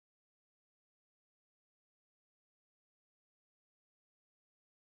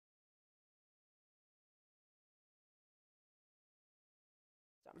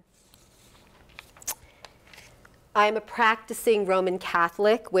I'm a practicing Roman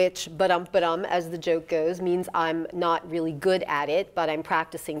Catholic, which, but as the joke goes, means I'm not really good at it, but I'm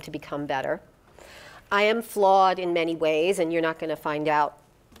practicing to become better. I am flawed in many ways, and you're not going to find out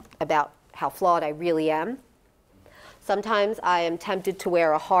about how flawed I really am. Sometimes I am tempted to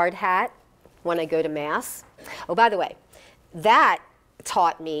wear a hard hat when I go to Mass. Oh, by the way, that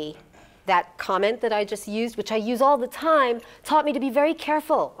taught me, that comment that I just used, which I use all the time, taught me to be very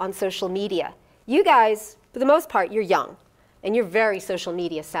careful on social media. You guys, for the most part, you're young, and you're very social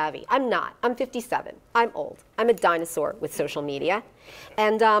media savvy. I'm not. I'm 57. I'm old. I'm a dinosaur with social media.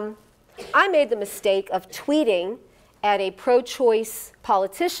 And I made the mistake of tweeting at a pro-choice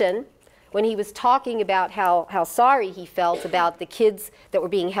politician when he was talking about how sorry he felt about the kids that were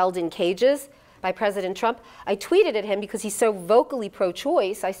being held in cages by President Trump. I tweeted at him because he's so vocally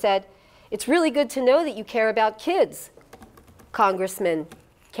pro-choice. I said, "It's really good to know that you care about kids, Congressman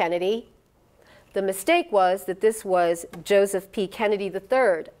Kennedy." The mistake was that this was Joseph P. Kennedy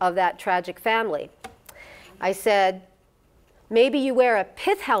III of that tragic family. I said, "Maybe you wear a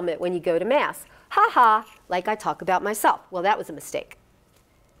pith helmet when you go to Mass." Ha ha, like I talk about myself. Well, that was a mistake.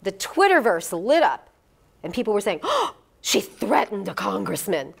 The Twitterverse lit up, and people were saying, "Oh, she threatened a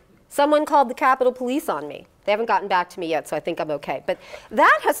congressman." Someone called the Capitol Police on me. They haven't gotten back to me yet, so I think I'm okay. But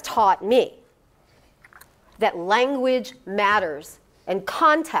that has taught me that language matters and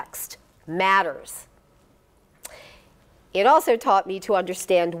context matters. It also taught me to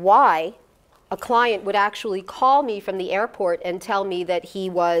understand why a client would actually call me from the airport and tell me that he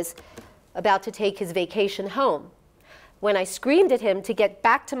was about to take his vacation home, when I screamed at him to get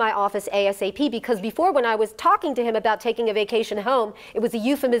back to my office ASAP, because before, when I was talking to him about taking a vacation home, it was a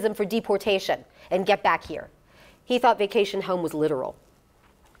euphemism for deportation and get back here. He thought vacation home was literal.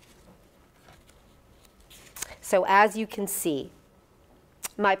 So as you can see,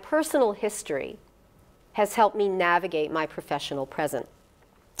 my personal history has helped me navigate my professional present.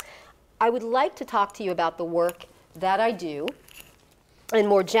 I would like to talk to you about the work that I do, and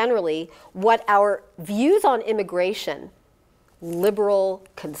more generally, what our views on immigration, liberal,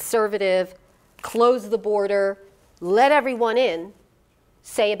 conservative, close the border, let everyone in,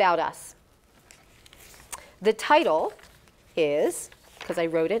 say about us. The title is, because I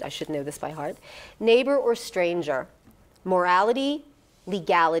wrote it, I should know this by heart, Neighbor or Stranger, Morality,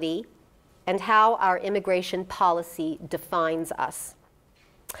 Legality, and How Our Immigration Policy Defines Us.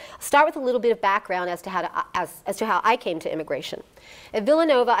 I'll start with a little bit of background as to how I came to immigration. At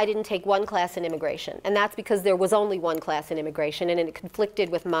Villanova, I didn't take one class in immigration, and that's because there was only one class in immigration, and it conflicted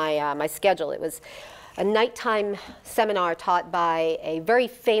with my schedule. It was a nighttime seminar taught by a very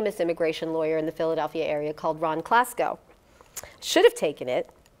famous immigration lawyer in the Philadelphia area called Ron Klasko. Should have taken it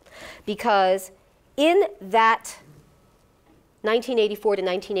because in that 1984 to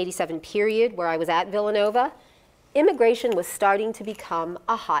 1987 period where I was at Villanova, immigration was starting to become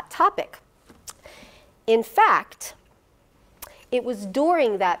a hot topic. In fact, it was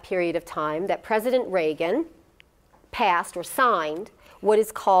during that period of time that President Reagan passed or signed what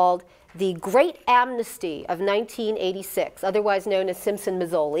is called the Great Amnesty of 1986, otherwise known as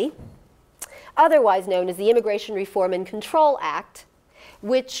Simpson-Mazzoli, otherwise known as the Immigration Reform and Control Act,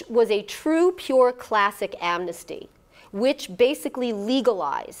 which was a true, pure, classic amnesty, which basically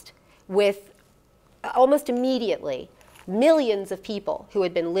legalized with almost immediately millions of people who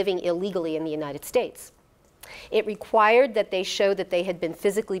had been living illegally in the United States. It required that they show that they had been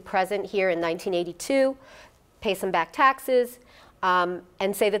physically present here in 1982, pay some back taxes,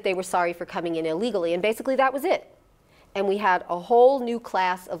 and say that they were sorry for coming in illegally. And basically that was it. And we had a whole new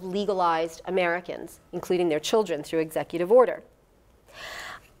class of legalized Americans, including their children, through executive order.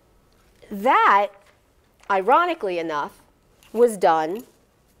 That, ironically enough, was done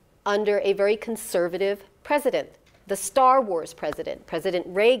under a very conservative president, the Star Wars president. President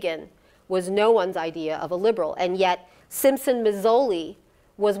Reagan was no one's idea of a liberal, and yet Simpson-Mazzoli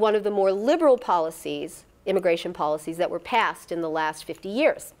was one of the more liberal policies, immigration policies, that were passed in the last 50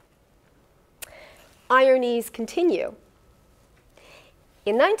 years. Ironies continue.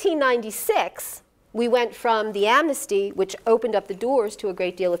 In 1996, we went from the amnesty, which opened up the doors to a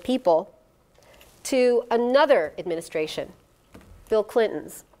great deal of people, to another administration, Bill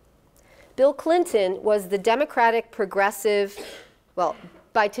Clinton's. Bill Clinton was the Democratic progressive, well,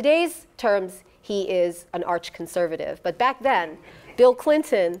 by today's terms, he is an arch conservative. But back then, Bill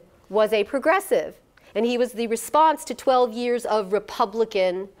Clinton was a progressive, and he was the response to 12 years of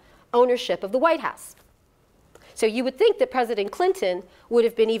Republican ownership of the White House. So you would think that President Clinton would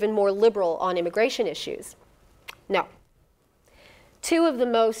have been even more liberal on immigration issues. No. Two of the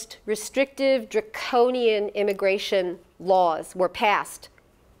most restrictive, draconian immigration laws were passed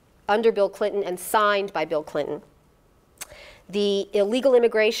under Bill Clinton and signed by Bill Clinton. The Illegal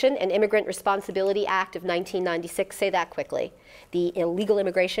Immigration and Immigrant Responsibility Act of 1996, say that quickly. The Illegal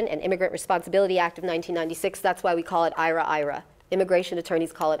Immigration and Immigrant Responsibility Act of 1996, that's why we call it IRA-IRA. Immigration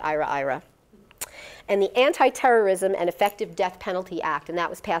attorneys call it IRA-IRA. And the Anti-Terrorism and Effective Death Penalty Act, and that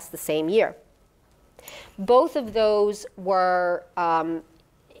was passed the same year. Both of those were,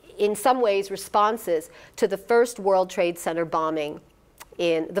 in some ways, responses to the first World Trade Center bombing,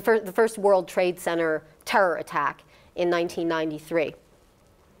 in the first World Trade Center terror attack in 1993.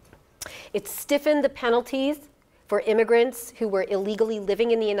 It stiffened the penalties for immigrants who were illegally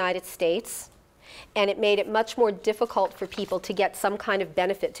living in the United States, and it made it much more difficult for people to get some kind of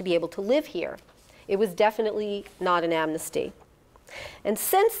benefit to be able to live here. It was definitely not an amnesty. And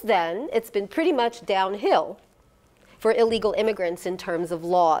since then, it's been pretty much downhill for illegal immigrants in terms of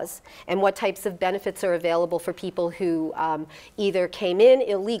laws and what types of benefits are available for people who either came in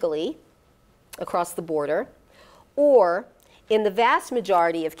illegally across the border, or in the vast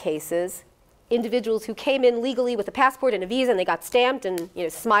majority of cases, individuals who came in legally with a passport and a visa and they got stamped and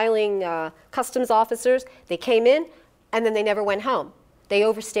smiling customs officers, they came in and then they never went home. They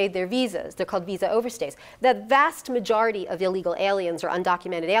overstayed their visas. They're called visa overstays. The vast majority of illegal aliens or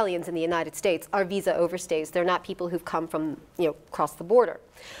undocumented aliens in the United States are visa overstays. They're not people who've come from across the border.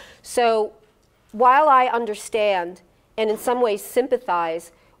 So while I understand and in some ways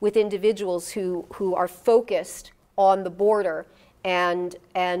sympathize with individuals who are focused on the border and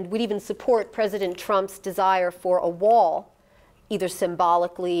would even support President Trump's desire for a wall, either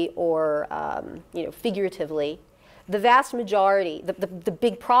symbolically or figuratively, the vast majority, the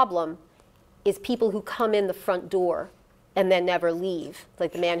big problem is people who come in the front door and then never leave,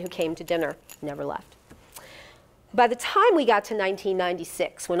 like the man who came to dinner, never left. By the time we got to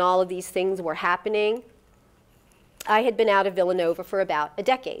 1996, when all of these things were happening, I had been out of Villanova for about a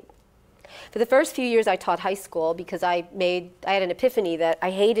decade. For the first few years I taught high school because I had an epiphany that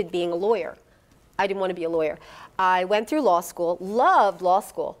I hated being a lawyer. I didn't want to be a lawyer. I went through law school, loved law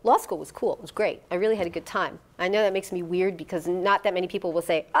school. Law school was cool, it was great. I really had a good time. I know that makes me weird because not that many people will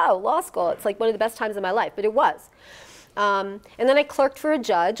say, oh, law school, it's like one of the best times of my life, but it was. And then I clerked for a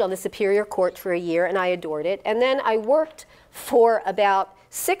judge on the Superior Court for a year, and I adored it. And then I worked for about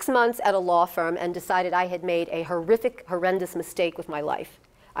 6 months at a law firm and decided I had made a horrific, horrendous mistake with my life.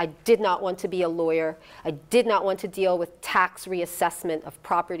 I did not want to be a lawyer. I did not want to deal with tax reassessment of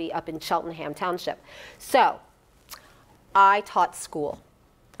property up in Cheltenham Township. So I taught school.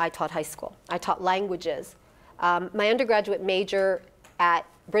 I taught high school. I taught languages. My undergraduate major at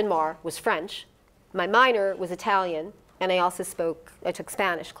Bryn Mawr was French. My minor was Italian, and I took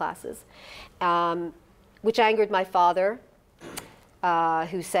Spanish classes, which angered my father,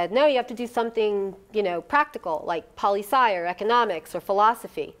 who said, no, you have to do something, practical, like poli-sci or economics or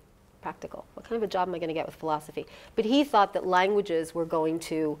philosophy. Practical. What kind of a job am I going to get with philosophy? But he thought that languages were going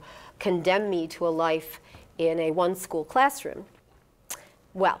to condemn me to a life in a one-school classroom.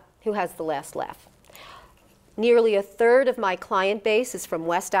 Well, who has the last laugh? Nearly a third of my client base is from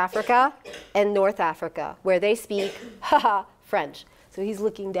West Africa and North Africa, where they speak French. So he's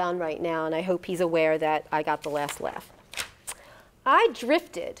looking down right now, and I hope he's aware that I got the last laugh. I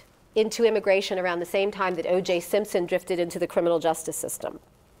drifted into immigration around the same time that O.J. Simpson drifted into the criminal justice system,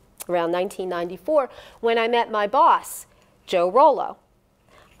 around 1994, when I met my boss, Joe Rollo.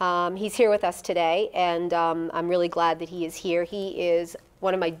 He's here with us today, and I'm really glad that he is here. He is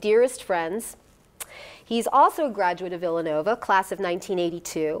one of my dearest friends. He's also a graduate of Villanova, class of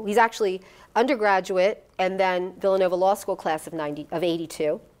 1982. He's actually undergraduate and then Villanova Law School class of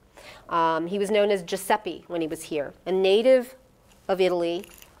 82. He was known as Giuseppe when he was here, a native of Italy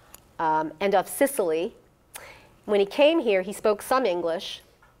and of Sicily. When he came here, he spoke some English,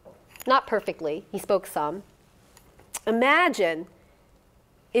 not perfectly, he spoke some. Imagine,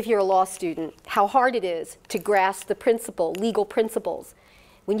 if you're a law student, how hard it is to grasp the legal principles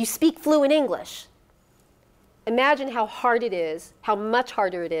when you speak fluent English. Imagine how hard it is, how much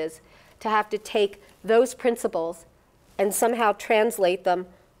harder it is to have to take those principles and somehow translate them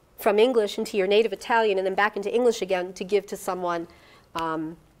from English into your native Italian and then back into English again to give to someone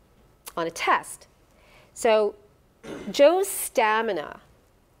on a test. So Joe's stamina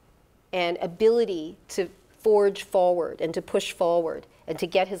and ability to forge forward and to push forward and to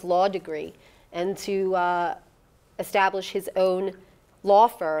get his law degree and to establish his own law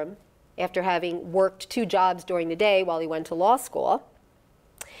firm after having worked 2 jobs during the day while he went to law school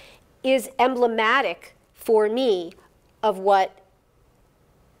is emblematic for me of what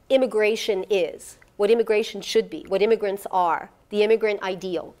immigration is, what immigration should be, what immigrants are, the immigrant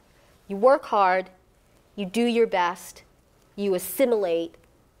ideal. You work hard, you do your best, you assimilate,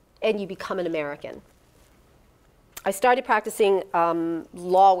 and you become an American. I started practicing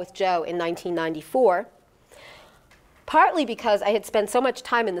law with Joe in 1994, partly because I had spent so much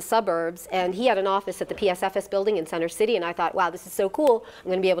time in the suburbs, and he had an office at the PSFS building in Center City, and I thought, wow, this is so cool. I'm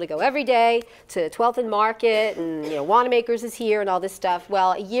going to be able to go every day to 12th and Market, and Wanamaker's is here and all this stuff.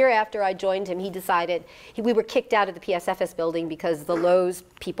 Well, a year after I joined him, he decided, we were kicked out of the PSFS building because the Lowe's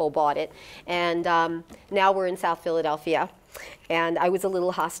people bought it, and now we're in South Philadelphia. And I was a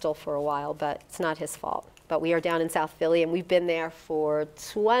little hostile for a while, but it's not his fault. But we are down in South Philly, and we've been there for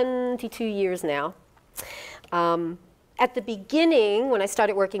 22 years now. At the beginning, when I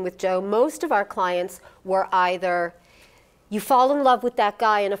started working with Joe, most of our clients were either you fall in love with that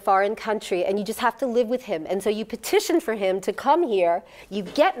guy in a foreign country and you just have to live with him. And so you petition for him to come here, you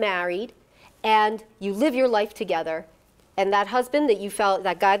get married, and you live your life together. And that husband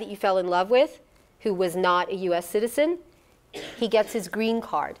that guy that you fell in love with, who was not a US citizen, he gets his green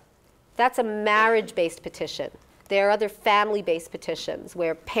card. That's a marriage-based petition. There are other family-based petitions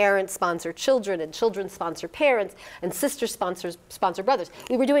where parents sponsor children and children sponsor parents and sisters sponsor brothers.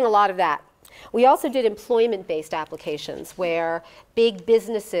 We were doing a lot of that. We also did employment-based applications where big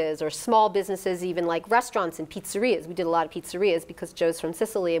businesses or small businesses, even like restaurants and pizzerias, we did a lot of pizzerias because Joe's from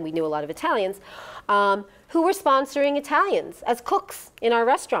Sicily and we knew a lot of Italians, who were sponsoring Italians as cooks in our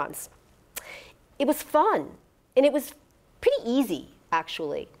restaurants. It was fun, and it was pretty easy,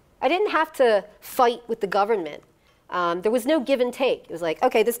 actually. I didn't have to fight with the government. There was no give and take. It was like,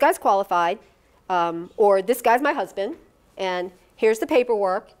 okay, this guy's qualified, or this guy's my husband, and here's the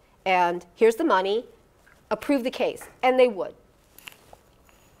paperwork, and here's the money, approve the case. And they would.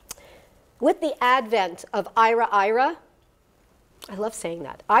 With the advent of IRA, I love saying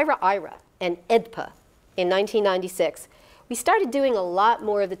that, IRA, and EDPA in 1996, we started doing a lot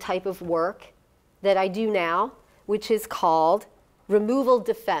more of the type of work that I do now, which is called removal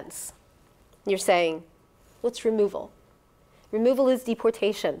defense. You're saying, what's removal? Removal is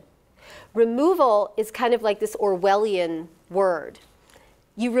deportation. Removal is kind of like this Orwellian word.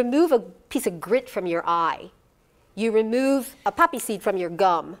 You remove a piece of grit from your eye. You remove a poppy seed from your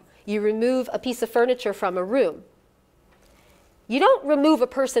gum. You remove a piece of furniture from a room. You don't remove a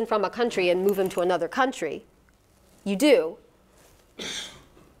person from a country and move him to another country. You do.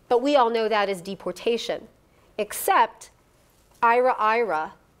 But we all know that is deportation. Except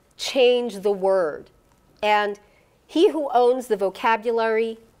IRA changed the word. And he who owns the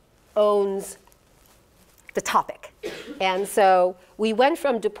vocabulary owns the topic. And so we went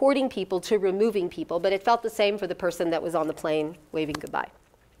from deporting people to removing people, but it felt the same for the person that was on the plane waving goodbye.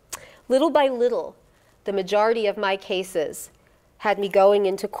 Little by little, the majority of my cases had me going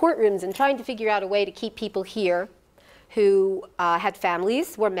into courtrooms and trying to figure out a way to keep people here who had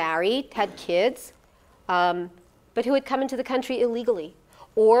families, were married, had kids, but who had come into the country illegally,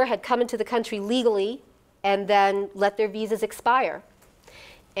 or had come into the country legally and then let their visas expire.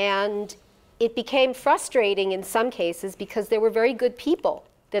 And it became frustrating in some cases because there were very good people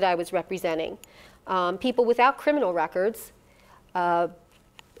that I was representing, people without criminal records.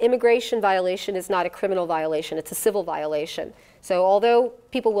 Immigration violation is not a criminal violation, it's a civil violation. So although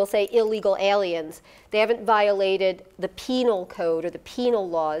people will say illegal aliens, they haven't violated the penal code or the penal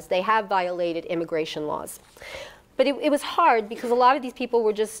laws, they have violated immigration laws. But it was hard because a lot of these people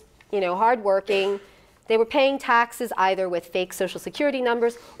were just, hardworking. They were paying taxes either with fake Social Security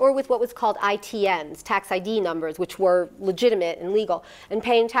numbers or with what was called ITNs, tax ID numbers, which were legitimate and legal, and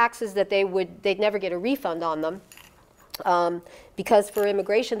paying taxes that they'd never get a refund on them because for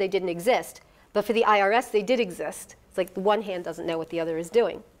immigration they didn't exist. But for the IRS they did exist. It's like the one hand doesn't know what the other is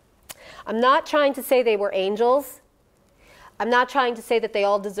doing. I'm not trying to say they were angels. I'm not trying to say that they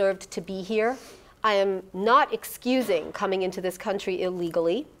all deserved to be here. I am not excusing coming into this country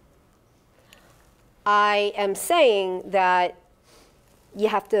illegally. I am saying that you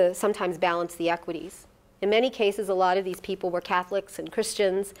have to sometimes balance the equities. In many cases, a lot of these people were Catholics and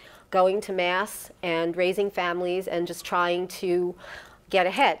Christians going to Mass and raising families and just trying to get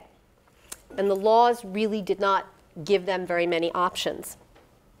ahead. And the laws really did not give them very many options.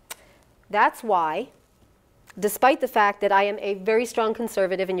 That's why, despite the fact that I am a very strong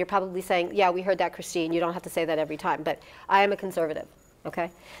conservative, and you're probably saying, yeah, we heard that, Christine, you don't have to say that every time, but I am a conservative.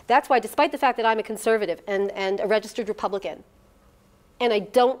 Okay? That's why, despite the fact that I'm a conservative and a registered Republican, and I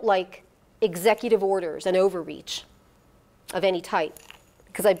don't like executive orders and overreach of any type,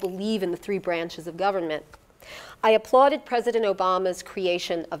 because I believe in the three branches of government, I applauded President Obama's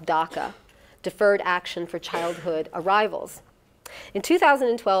creation of DACA, Deferred Action for Childhood Arrivals. In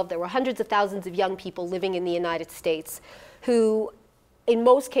 2012, there were hundreds of thousands of young people living in the United States who, in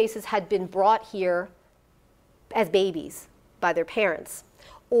most cases, had been brought here as babies by their parents,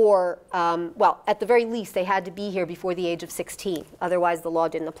 or, well, at the very least, they had to be here before the age of 16. Otherwise, the law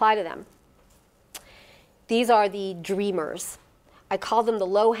didn't apply to them. These are the dreamers. I call them the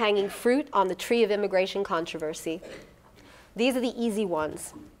low-hanging fruit on the tree of immigration controversy. These are the easy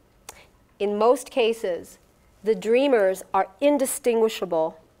ones. In most cases, the dreamers are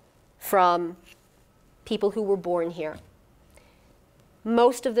indistinguishable from people who were born here.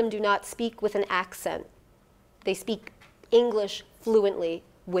 Most of them do not speak with an accent. They speak English fluently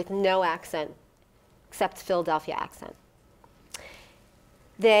with no accent, except Philadelphia accent.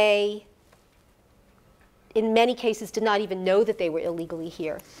 They, in many cases, did not even know that they were illegally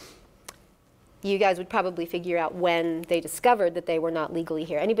here. You guys would probably figure out when they discovered that they were not legally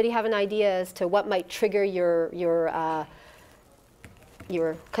here. Anybody have an idea as to what might trigger your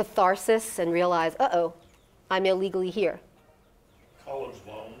catharsis and realize, uh-oh, I'm illegally here? College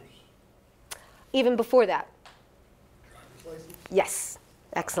loans. Even before that? Driver's license? Yes,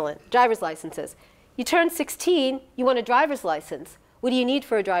 excellent. Driver's licenses. You turn 16, you want a driver's license. What do you need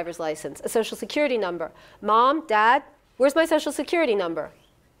for a driver's license? A social security number. Mom, Dad, where's my social security number?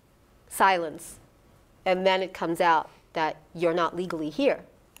 Silence. And then it comes out that you're not legally here.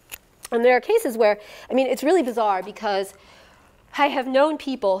 And there are cases where, I mean, it's really bizarre because I have known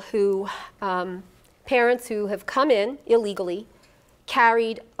people who, parents who have come in illegally,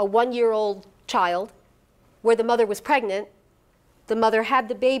 carried a 1-year-old child where the mother was pregnant. The mother had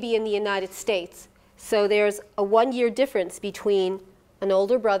the baby in the United States. So there's a 1-year difference between an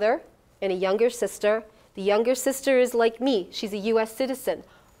older brother and a younger sister. The younger sister is like me. She's a U.S. citizen.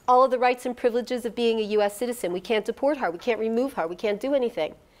 All of the rights and privileges of being a U.S. citizen. We can't deport her. We can't remove her. We can't do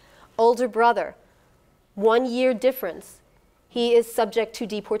anything. Older brother, 1-year difference. He is subject to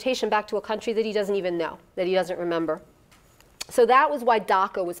deportation back to a country that he doesn't even know, that he doesn't remember. So that was why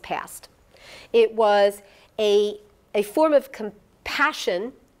DACA was passed. It was a form of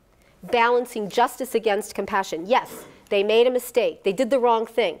compassion balancing justice against compassion. Yes, they made a mistake. They did the wrong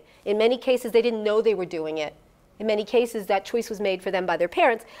thing. In many cases, they didn't know they were doing it. In many cases, that choice was made for them by their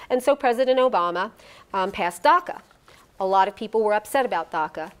parents. And so President Obama passed DACA. A lot of people were upset about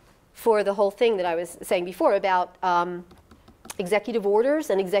DACA for the whole thing that I was saying before about executive orders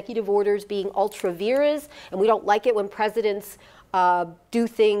and executive orders being ultra vires. And we don't like it when presidents do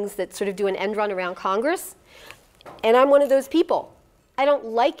things that sort of do an end run around Congress. And I'm one of those people. I don't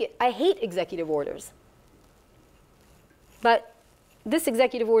like it. I hate executive orders. But this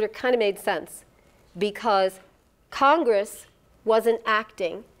executive order kind of made sense because Congress wasn't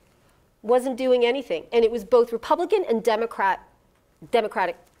acting, wasn't doing anything. And it was both Republican and Democratic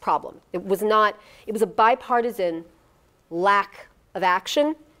problem. It was not, it was a bipartisan lack of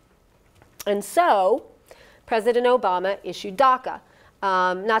action. And so President Obama issued DACA.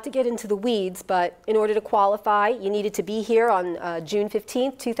 Not to get into the weeds, but in order to qualify, you needed to be here on June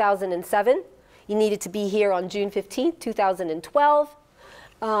 15th, 2007. You needed to be here on June 15th, 2012.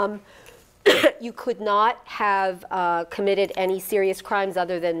 You could not have committed any serious crimes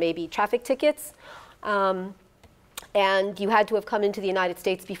other than maybe traffic tickets. And you had to have come into the United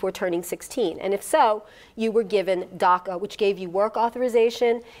States before turning 16. And if so, you were given DACA, which gave you work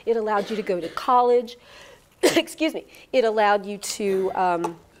authorization. It allowed you to go to college. Excuse me. It allowed you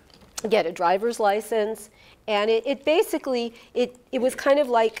to get a driver's license. And it basically, it was kind of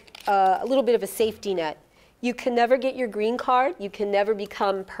like a little bit of a safety net. You can never get your green card. You can never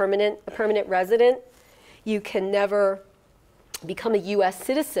become a permanent resident. You can never become a U.S.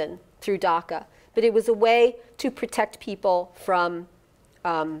 citizen through DACA. But it was a way to protect people from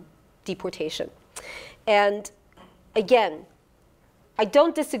deportation. And again, I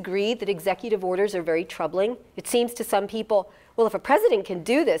don't disagree that executive orders are very troubling. It seems to some people, well, if a president can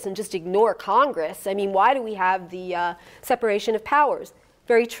do this and just ignore Congress, I mean, why do we have the separation of powers?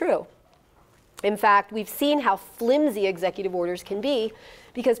 Very true. In fact, we've seen how flimsy executive orders can be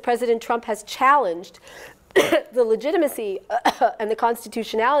because President Trump has challenged the legitimacy and the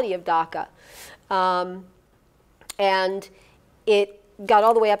constitutionality of DACA. And it got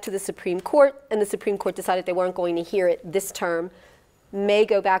all the way up to the Supreme Court, and the Supreme Court decided they weren't going to hear it this term. May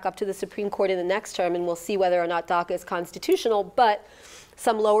go back up to the Supreme Court in the next term, and we'll see whether or not DACA is constitutional. But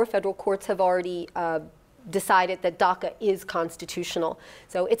some lower federal courts have already decided that DACA is constitutional.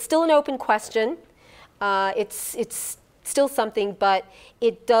 So it's still an open question. It's still something, but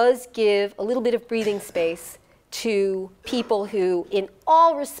it does give a little bit of breathing space to people who, in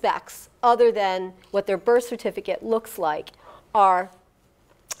all respects, other than what their birth certificate looks like, are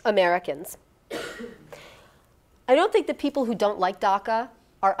Americans. I don't think that people who don't like DACA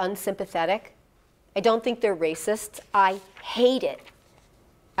are unsympathetic. I don't think they're racist. I hate it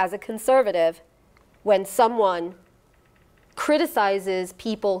as a conservative when someone criticizes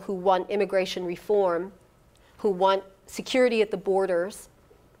people who want immigration reform, who want security at the borders,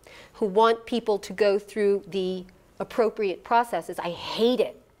 who want people to go through the appropriate processes. I hate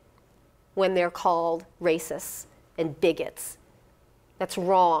it when they're called racists and bigots. That's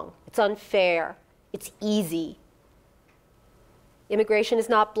wrong. It's unfair. It's easy. Immigration is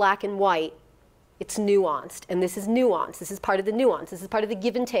not black and white. It's nuanced, and this is nuance. This is part of the nuance. This is part of the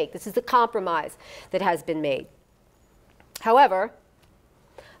give and take. This is the compromise that has been made. However,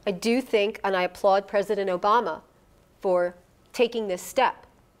 I do think, and I applaud President Obama for taking this step,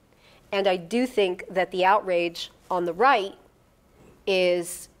 and I do think that the outrage on the right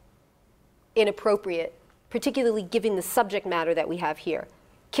is inappropriate, particularly given the subject matter that we have here.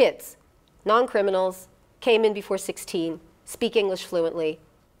 Kids, non-criminals, came in before 16, speak English fluently,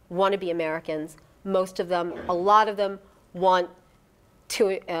 want to be Americans. Most of them, a lot of them want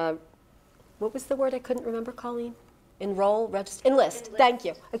to, what was the word I couldn't remember, Colleen? Enroll, register, enlist. Thank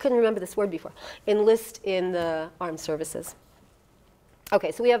you. I couldn't remember this word before. Enlist in the armed services.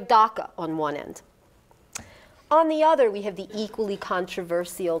 Okay, so we have DACA on one end. On the other, we have the equally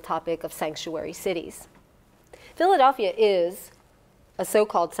controversial topic of sanctuary cities. Philadelphia is a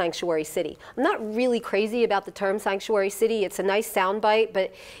so-called sanctuary city. I'm not really crazy about the term sanctuary city. It's a nice soundbite,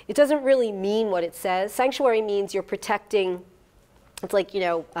 but it doesn't really mean what it says. Sanctuary means you're protecting, it's like, you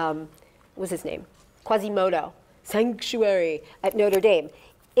know, what was his name? Quasimodo, sanctuary at Notre Dame.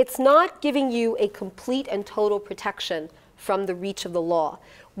 It's not giving you a complete and total protection from the reach of the law.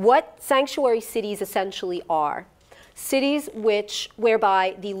 What sanctuary cities essentially are, cities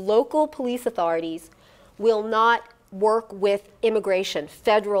whereby the local police authorities will not work with immigration,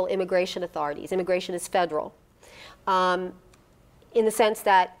 federal immigration authorities. Immigration is federal. In the sense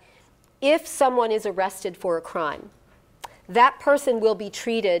that if someone is arrested for a crime, that person will be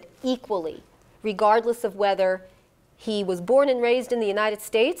treated equally, regardless of whether he was born and raised in the United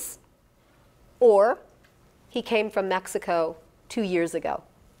States or he came from Mexico 2 years ago.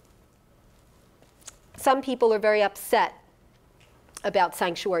 Some people are very upset about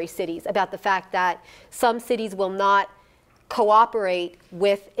sanctuary cities, about the fact that some cities will not cooperate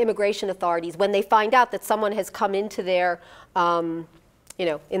with immigration authorities when they find out that someone has come into their, you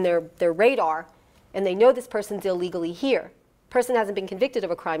know, in their radar, and they know this person's illegally here. Person hasn't been convicted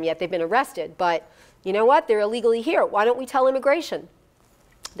of a crime yet, they've been arrested, but you know what, they're illegally here. Why don't we tell immigration?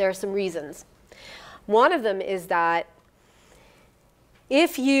 There are some reasons. One of them is that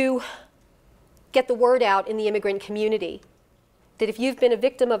if you get the word out in the immigrant community that if you've been a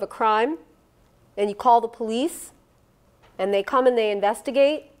victim of a crime and you call the police and they come and they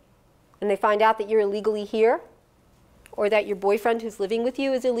investigate and they find out that you're illegally here, or that your boyfriend who's living with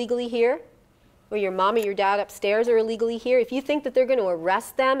you is illegally here, or your mom or your dad upstairs are illegally here, if you think that they're going to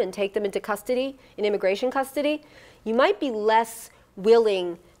arrest them and take them into custody, in immigration custody, you might be less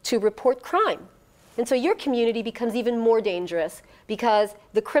willing to report crime. And so your community becomes even more dangerous because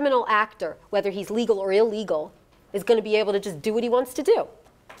the criminal actor, whether he's legal or illegal, is going to be able to just do what he wants to do.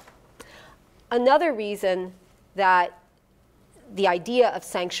 Another reason that the idea of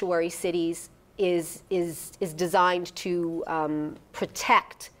sanctuary cities is designed to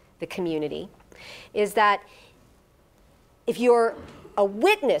protect the community is that if you're a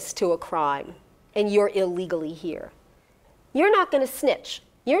witness to a crime and you're illegally here, you're not going to snitch.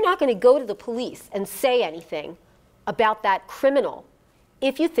 You're not going to go to the police and say anything about that criminal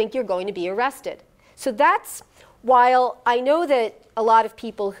if you think you're going to be arrested. So that's, while I know that a lot of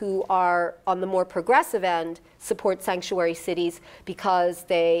people who are on the more progressive end support sanctuary cities because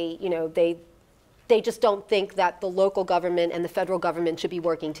they, you know, they just don't think that the local government and the federal government should be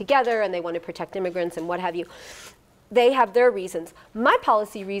working together and they want to protect immigrants and what have you. They have their reasons. My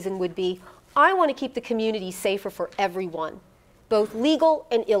policy reason would be, I want to keep the community safer for everyone, both legal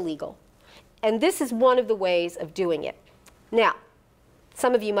and illegal. And this is one of the ways of doing it. Now,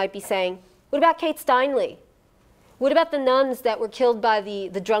 some of you might be saying, what about Kate Steinle? What about the nuns that were killed by the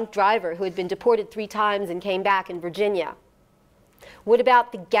drunk driver who had been deported 3 times and came back in Virginia? What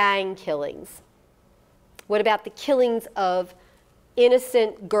about the gang killings? What about the killings of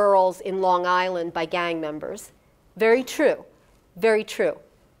innocent girls in Long Island by gang members? Very true. Very true.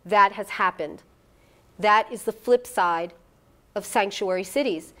 That has happened. That is the flip side of sanctuary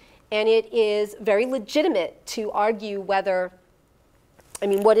cities. And it is very legitimate to argue whether, I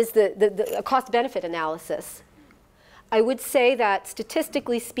mean, what is the cost-benefit analysis? I would say that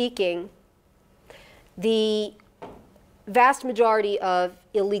statistically speaking, the vast majority of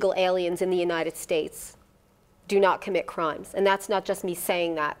illegal aliens in the United States do not commit crimes. And that's not just me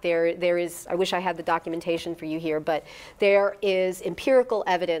saying that. There is, I wish I had the documentation for you here, but there is empirical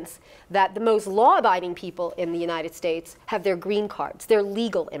evidence that the most law-abiding people in the United States have their green cards. They're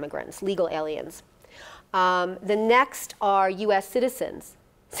legal immigrants, legal aliens. The next are US citizens.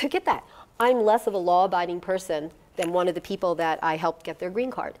 So get that. I'm less of a law-abiding person than one of the people that I helped get their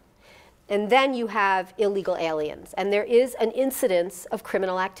green card. And then you have illegal aliens. And there is an incidence of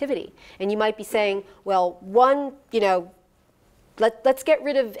criminal activity. And you might be saying, well, one, let's get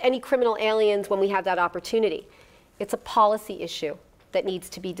rid of any criminal aliens when we have that opportunity. It's a policy issue that needs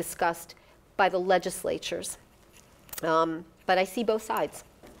to be discussed by the legislatures. But I see both sides.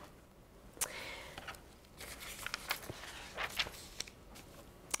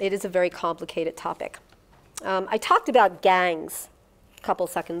 It is a very complicated topic. I talked about gangs a couple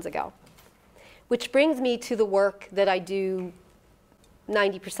seconds ago, which brings me to the work that I do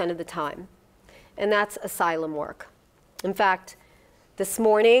 90% of the time, and that's asylum work. In fact, this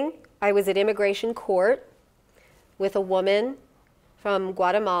morning I was at immigration court with a woman from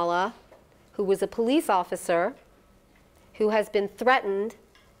Guatemala who was a police officer who has been threatened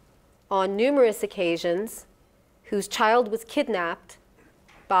on numerous occasions, whose child was kidnapped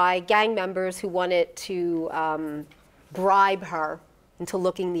by gang members who wanted to bribe her into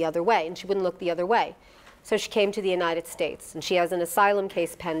looking the other way, and she wouldn't look the other way. So she came to the United States, and she has an asylum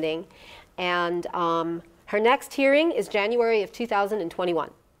case pending, and her next hearing is January of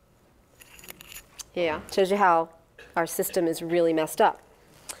 2021. Yeah, shows you how our system is really messed up.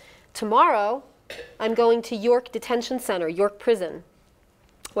 Tomorrow, I'm going to York Detention Center, York Prison,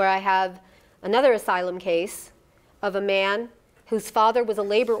 where I have another asylum case of a man whose father was a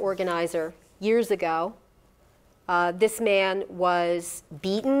labor organizer years ago. This man was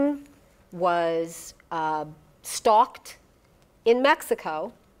beaten, was stalked in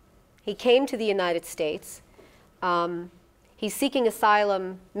Mexico. He came to the United States. He's seeking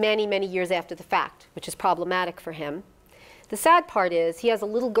asylum many, many years after the fact, which is problematic for him. The sad part is he has a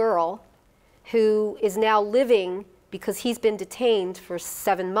little girl who is now living, because he's been detained for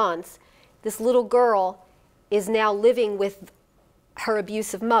 7 months, this little girl is now living with her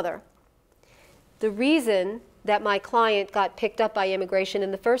abusive mother. The reason that my client got picked up by immigration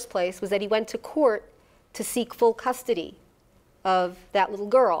in the first place was that he went to court to seek full custody of that little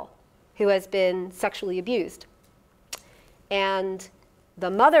girl who has been sexually abused. And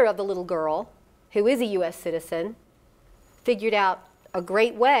the mother of the little girl, who is a US citizen, figured out a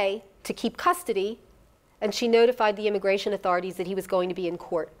great way to keep custody, and she notified the immigration authorities that he was going to be in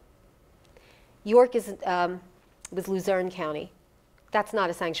court. York was Luzerne County. That's not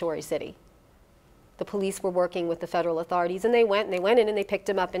a sanctuary city. The police were working with the federal authorities, and they went in and they picked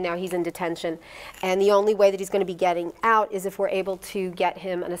him up, and now he's in detention. And the only way that he's going to be getting out is if we're able to get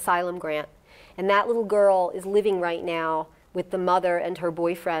him an asylum grant. And that little girl is living right now with the mother and her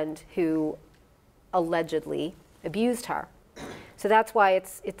boyfriend who allegedly abused her. So that's why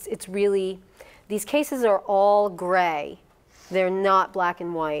it's really, these cases are all gray. They're not black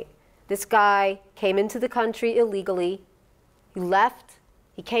and white. This guy came into the country illegally. He left,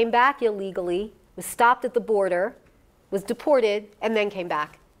 he came back illegally, was stopped at the border, was deported, and then came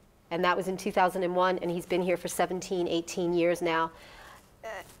back. And that was in 2001, and he's been here for 17, 18 years now,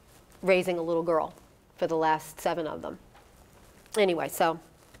 raising a little girl for the last 7 of them. Anyway, so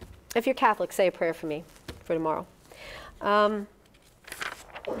if you're Catholic, say a prayer for me for tomorrow. I've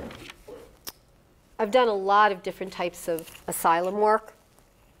done a lot of different types of asylum work.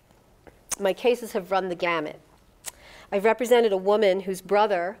 My cases have run the gamut. I've represented a woman whose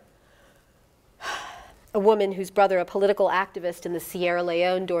brother, a political activist in the Sierra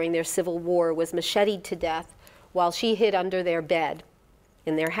Leone during their civil war, was macheted to death while she hid under their bed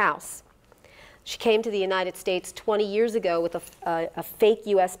in their house. She came to the United States 20 years ago with a fake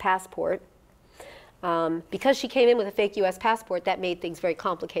US passport. Because she came in with a fake US passport, that made things very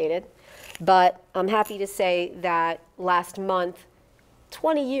complicated. But I'm happy to say that last month,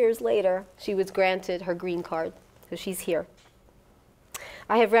 20 years later, she was granted her green card. So she's here.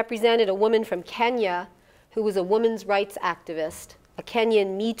 I have represented a woman from Kenya who was a women's rights activist, a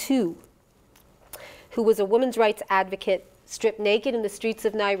Kenyan Me Too, who was a women's rights advocate, stripped naked in the streets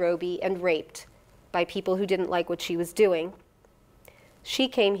of Nairobi and raped by people who didn't like what she was doing. She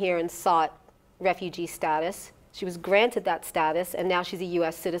came here and sought refugee status. She was granted that status, and now she's a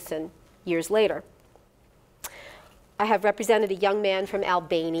US citizen years later. I have represented a young man from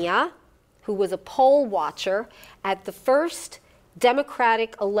Albania who was a poll watcher at the first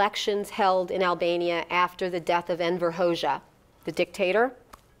democratic elections held in Albania after the death of Enver Hoxha, the dictator.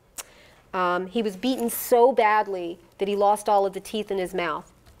 He was beaten so badly that he lost all of the teeth in his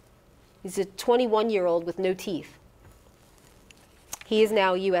mouth. He's a 21-year-old with no teeth. He is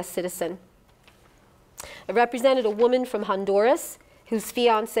now a U.S. citizen. I represented a woman from Honduras whose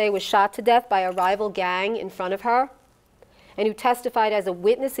fiance was shot to death by a rival gang in front of her, and who testified as a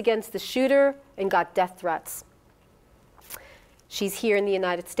witness against the shooter and got death threats. She's here in the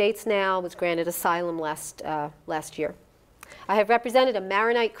United States now, was granted asylum last year. I have represented a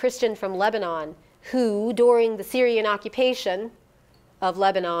Maronite Christian from Lebanon who, during the Syrian occupation of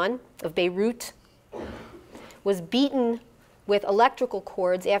Lebanon, of Beirut, was beaten with electrical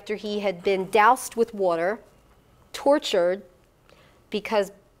cords after he had been doused with water, tortured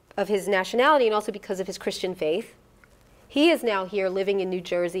because of his nationality and also because of his Christian faith. He is now here living in New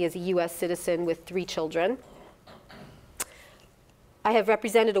Jersey as a U.S. citizen with 3 children. I have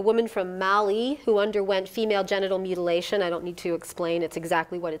represented a woman from Mali who underwent female genital mutilation. I don't need to explain, it's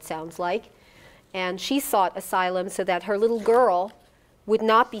exactly what it sounds like. And she sought asylum so that her little girl would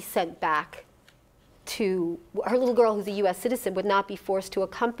not be sent back to, her little girl who's a U.S. citizen would not be forced to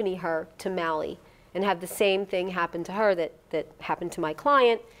accompany her to Mali and have the same thing happen to her that happened to my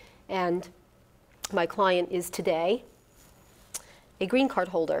client. And my client is today a green card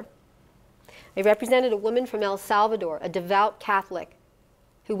holder. I represented a woman from El Salvador, a devout Catholic,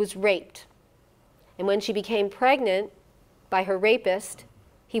 who was raped. And when she became pregnant by her rapist,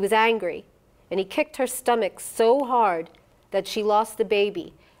 he was angry. And he kicked her stomach so hard that she lost the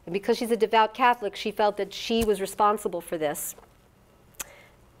baby. And because she's a devout Catholic, she felt that she was responsible for this.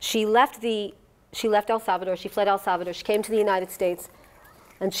 She left El Salvador, she fled El Salvador, she came to the United States,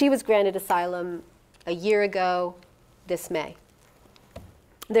 and she was granted asylum a year ago this May.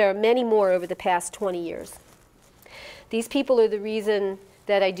 There are many more over the past 20 years. These people are the reason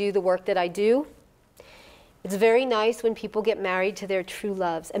that I do the work that I do. It's very nice when people get married to their true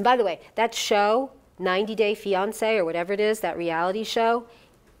loves. And by the way, that show, 90 Day Fiancé or whatever it is, that reality show,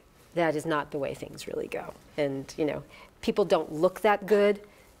 that is not the way things really go. And, you know, people don't look that good.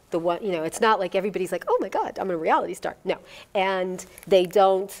 It's not like everybody's like, oh my God, I'm a reality star. No. And they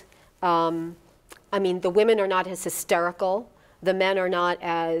don't, I mean, the women are not as hysterical. The men are not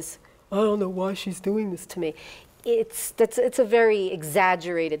as, I don't know why she's doing this to me. It's a very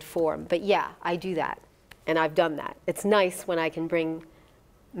exaggerated form. But yeah, I do that. And I've done that. It's nice when I can bring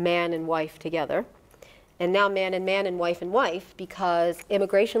man and wife together. And now man and wife, because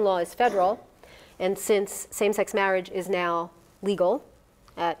immigration law is federal. And since same-sex marriage is now legal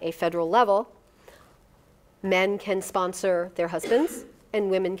at a federal level, men can sponsor their husbands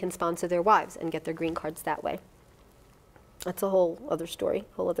and women can sponsor their wives and get their green cards that way. That's a whole other story,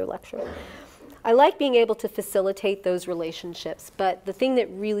 whole other lecture. I like being able to facilitate those relationships, but the thing that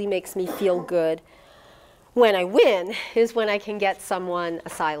really makes me feel good when I win is when I can get someone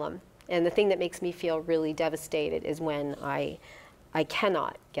asylum. And the thing that makes me feel really devastated is when I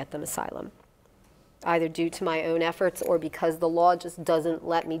cannot get them asylum, either due to my own efforts or because the law just doesn't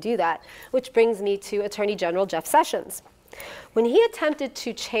let me do that, which brings me to Attorney General Jeff Sessions. When he attempted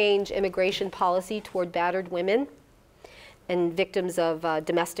to change immigration policy toward battered women and victims of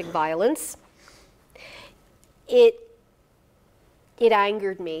domestic violence, it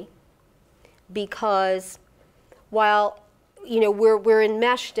angered me because while we're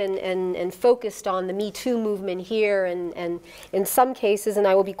enmeshed and focused on the Me Too movement here, and in some cases, and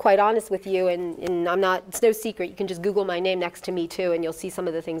I will be quite honest with you, and it's no secret, you can just Google my name next to Me Too and you'll see some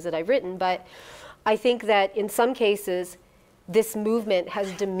of the things that I've written, but I think that in some cases, this movement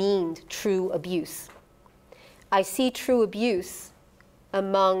has demeaned true abuse. I see true abuse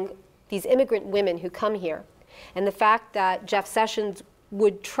among these immigrant women who come here. And the fact that Jeff Sessions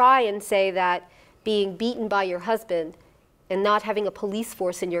would try and say that being beaten by your husband and not having a police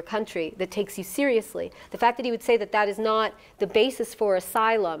force in your country that takes you seriously, the fact that he would say that that is not the basis for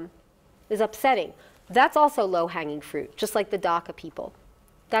asylum is upsetting. That's also low-hanging fruit, just like the DACA people.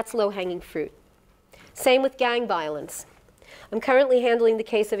 That's low-hanging fruit. Same with gang violence. I'm currently handling the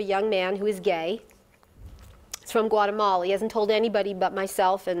case of a young man who is gay. He's from Guatemala. He hasn't told anybody but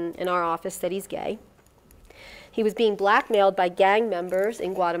myself and in our office that he's gay. He was being blackmailed by gang members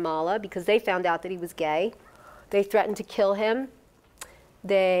in Guatemala because they found out that he was gay. They threatened to kill him.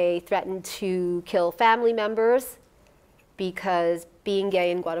 They threatened to kill family members because being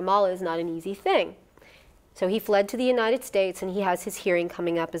gay in Guatemala is not an easy thing. So he fled to the United States, and he has his hearing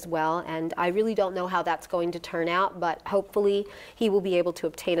coming up as well. And I really don't know how that's going to turn out, but hopefully he will be able to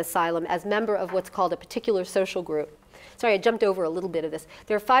obtain asylum as member of what's called a particular social group. Sorry, I jumped over a little bit of this.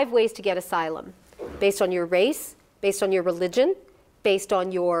 There are 5 ways to get asylum: based on your race, based on your religion, based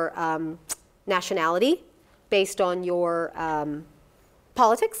on your nationality, based on your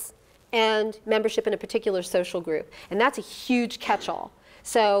politics, and membership in a particular social group. And that's a huge catch-all.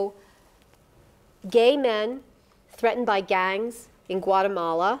 So gay men threatened by gangs in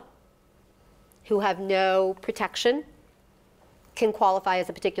Guatemala who have no protection can qualify as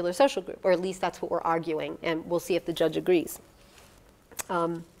a particular social group, or at least that's what we're arguing, and we'll see if the judge agrees.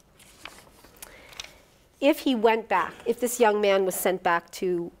 If he went back, if this young man was sent back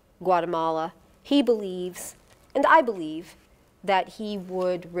to Guatemala, he believes, and I believe, that he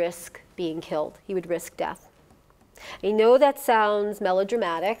would risk being killed. He would risk death. I know that sounds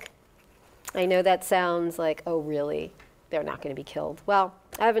melodramatic. I know that sounds like, oh, really? They're not going to be killed. Well,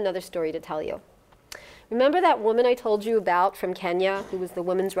 I have another story to tell you. Remember that woman I told you about from Kenya, who was the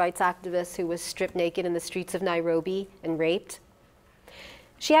women's rights activist who was stripped naked in the streets of Nairobi and raped?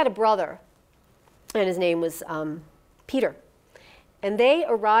 She had a brother, and his name was Peter. And they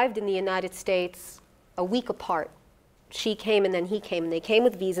arrived in the United States a week apart. She came and then he came, and they came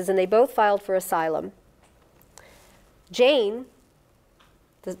with visas, and they both filed for asylum. Jane,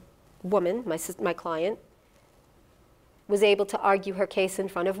 the woman, my client, was able to argue her case in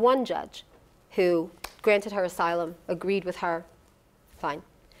front of one judge who granted her asylum, agreed with her, fine.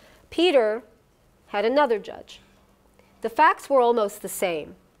 Peter had another judge. The facts were almost the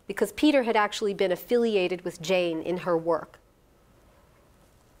same because Peter had actually been affiliated with Jane in her work.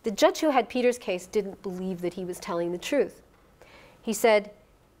 The judge who had Peter's case didn't believe that he was telling the truth. He said,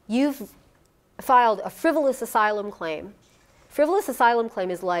 you've filed a frivolous asylum claim. Frivolous asylum claim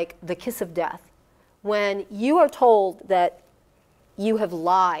is like the kiss of death. When you are told that you have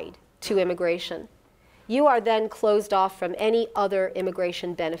lied to immigration, you are then closed off from any other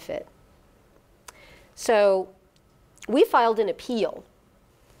immigration benefit. So we filed an appeal.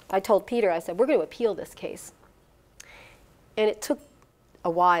 I told Peter, I said, we're going to appeal this case. And it took a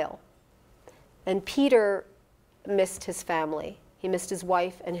while. And Peter missed his family. He missed his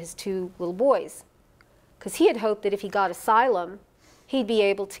wife and his 2 little boys. Because he had hoped that if he got asylum, he'd be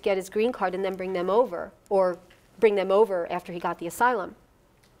able to get his green card and then bring them over, or bring them over after he got the asylum.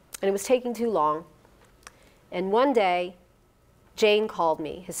 And it was taking too long. And one day, Jane called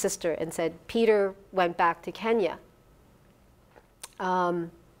me, his sister, and said, Peter went back to Kenya. Or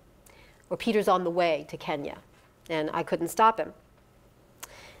Peter's on the way to Kenya. And I couldn't stop him.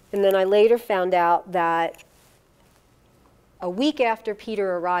 And then I later found out that a week after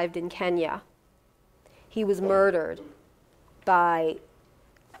Peter arrived in Kenya, he was murdered by,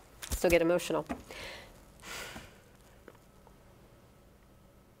 still get emotional.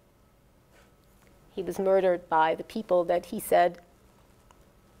 He was murdered by the people that he said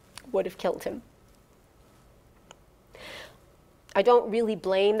would have killed him. I don't really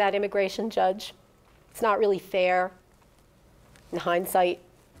blame that immigration judge. It's not really fair in hindsight.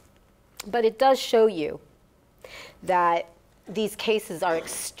 But it does show you that these cases are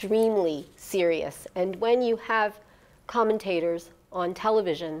extremely serious. And when you have commentators on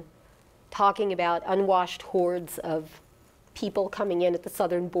television talking about unwashed hordes of people coming in at the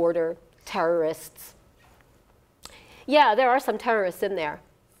southern border, terrorists. Yeah, there are some terrorists in there.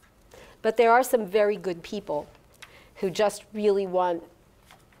 But there are some very good people who just really want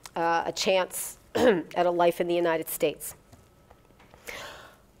a chance at a life in the United States.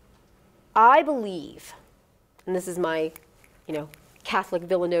 I believe, and this is my, Catholic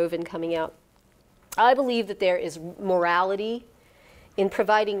Villanovan coming out, I believe that there is morality in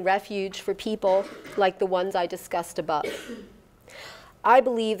providing refuge for people like the ones I discussed above. I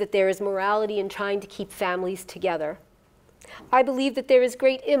believe that there is morality in trying to keep families together. I believe that there is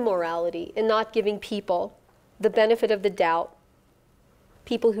great immorality in not giving people the benefit of the doubt,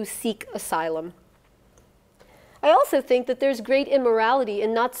 people who seek asylum. I also think that there's great immorality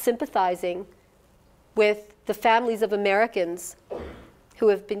in not sympathizing with the families of Americans who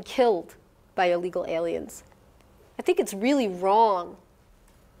have been killed by illegal aliens. I think it's really wrong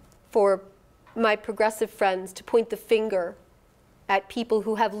for my progressive friends to point the finger at people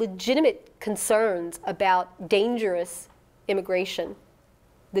who have legitimate concerns about dangerous immigration,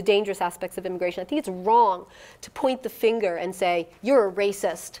 the dangerous aspects of immigration. I think it's wrong to point the finger and say, you're a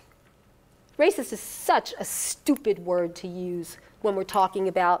racist. Racist is such a stupid word to use when we're talking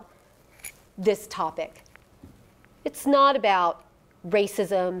about this topic. It's not about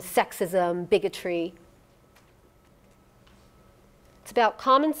racism, sexism, bigotry. It's about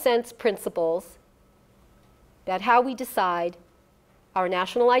common sense principles about how we decide our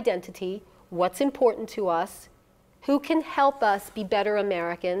national identity, what's important to us, who can help us be better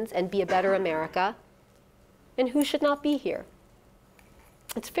Americans and be a better America, and who should not be here.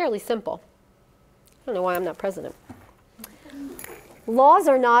 It's fairly simple. I don't know why I'm not president. Laws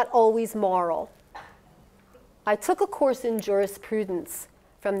are not always moral. I took a course in jurisprudence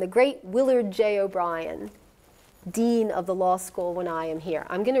from the great Willard J. O'Brien, dean of the law school when I am here.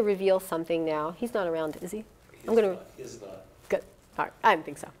 I'm going to reveal something now. He's not around, is he? I'm going to. Is not. Good. All right. I didn't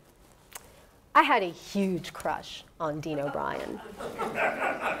think so. I had a huge crush on Dean O'Brien.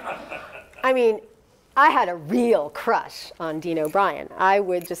 I mean, I had a real crush on Dean O'Brien. I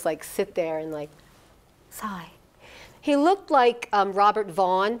would just like sit there and like sigh. He looked like Robert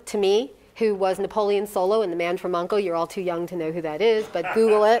Vaughn to me, who was Napoleon Solo in The Man from U.N.C.L.E. You're all too young to know who that is, but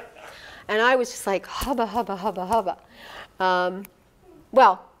Google it. And I was just like, hubba, hubba, hubba, hubba.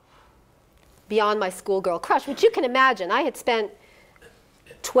 Well, beyond my schoolgirl crush, which you can imagine. I had spent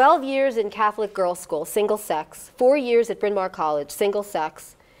 12 years in Catholic girls' school, single sex, 4 years at Bryn Mawr College, single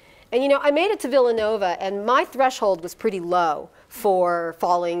sex. And you know, I made it to Villanova, and my threshold was pretty low for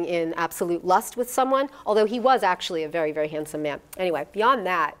falling in absolute lust with someone, although he was actually a very, very handsome man. Anyway, beyond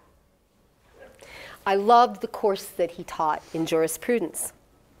that, I loved the course that he taught in jurisprudence.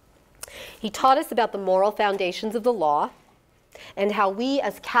 He taught us about the moral foundations of the law and how we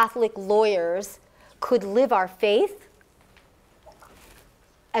as Catholic lawyers could live our faith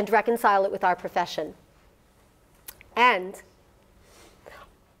and reconcile it with our profession. And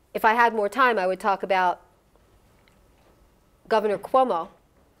if I had more time, I would talk about Governor Cuomo,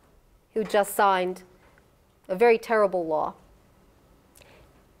 who just signed a very terrible law.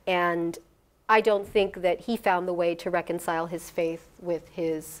 And I don't think that he found the way to reconcile his faith with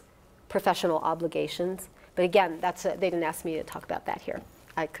his professional obligations. But again, they didn't ask me to talk about that here.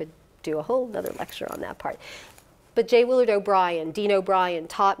 I could do a whole other lecture on that part. But J. Willard O'Brien, Dean O'Brien,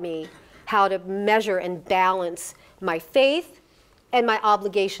 taught me how to measure and balance my faith and my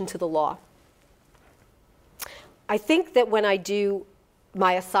obligation to the law. I think that when I do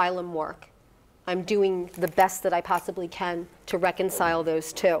my asylum work, I'm doing the best that I possibly can to reconcile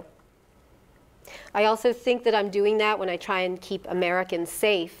those two. I also think that I'm doing that when I try and keep Americans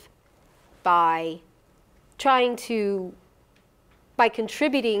safe by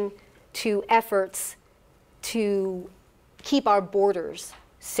contributing to efforts to keep our borders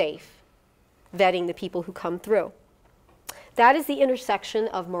safe, vetting the people who come through. That is the intersection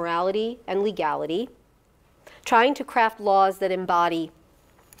of morality and legality, trying to craft laws that embody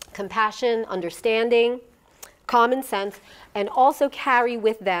compassion, understanding, common sense, and also carry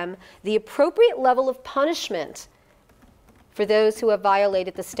with them the appropriate level of punishment for those who have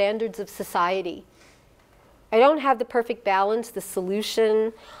violated the standards of society. I don't have the perfect balance, the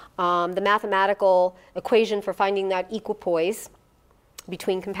solution, the mathematical equation for finding that equipoise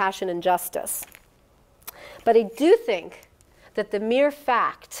between compassion and justice. But I do think that the mere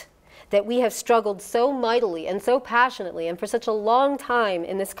fact that we have struggled so mightily and so passionately and for such a long time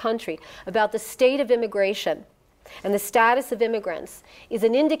in this country about the state of immigration and the status of immigrants is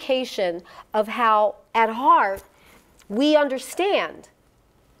an indication of how, at heart, we understand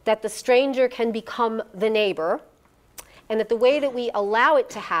that the stranger can become the neighbor, and that the way that we allow it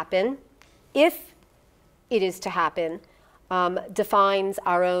to happen, if it is to happen, defines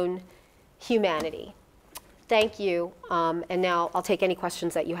our own humanity. Thank you, and now I'll take any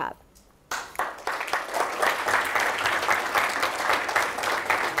questions that you have.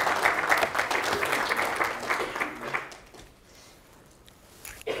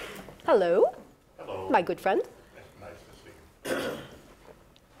 Hello. Hello. My good friend. Nice to see you.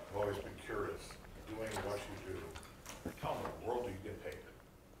 I've always been curious, doing what you do, how in the world do you get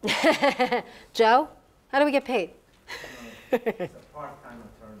paid? Joe, how do we get paid? It's a part-time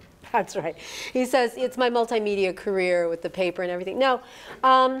attorney. That's right. He says, it's my multimedia career with the paper and everything. No,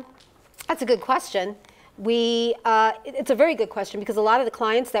 that's a good question. It's a very good question because a lot of the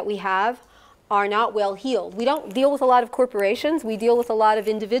clients that we have are not well-heeled. We don't deal with a lot of corporations. We deal with a lot of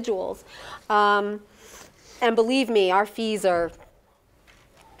individuals. And believe me, our fees are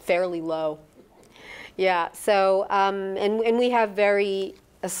fairly low. Yeah, so, and we have a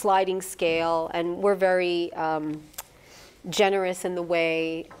sliding scale, and we're very generous in the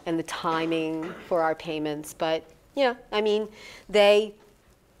way and the timing for our payments. But, yeah, I mean, these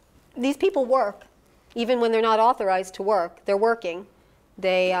people work. Even when they're not authorized to work, they're working.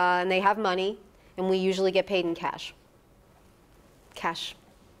 And they have money, and we usually get paid in cash. Cash.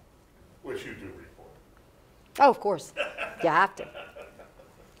 Which you do report. Oh, of course. You have to.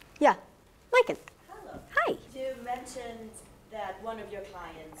 Yeah. Lincoln. Hello. Hi. You mentioned that one of your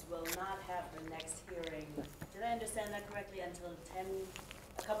clients will not have the next hearing. Did I understand that correctly? Until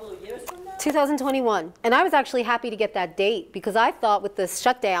a couple of years from now? 2021. And I was actually happy to get that date because I thought with the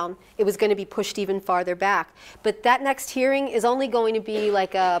shutdown, it was going to be pushed even farther back. But that next hearing is only going to be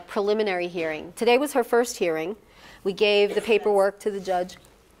like a preliminary hearing. Today was her first hearing. We gave the paperwork to the judge.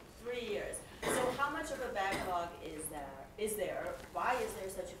 3 years. So how much of a backlog is there? Why is there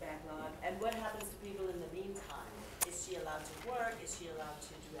such a backlog? And what happens to people in the meantime? Is she allowed to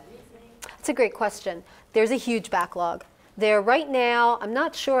do anything? That's a great question. There's a huge backlog. There right now, I'm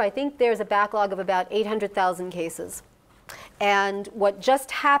not sure, I think there's a backlog of about 800,000 cases. And what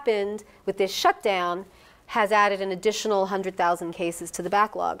just happened with this shutdown has added an additional 100,000 cases to the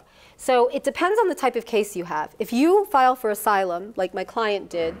backlog. So it depends on the type of case you have. If you file for asylum, like my client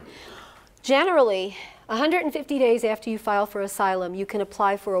did, generally, 150 days after you file for asylum, you can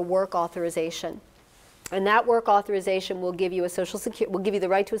apply for a work authorization. And that work authorization will give you will give you the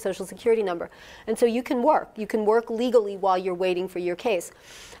right to a Social Security number. And so you can work. You can work legally while you're waiting for your case.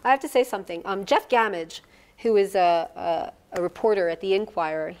 I have to say something. Jeff Gamage, who is a reporter at the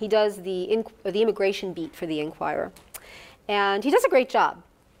Inquirer, he does the immigration beat for the Inquirer. And he does a great job.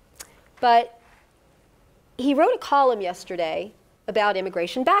 But he wrote a column yesterday about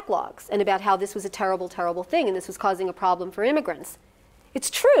immigration backlogs and about how this was a terrible, terrible thing and this was causing a problem for immigrants. It's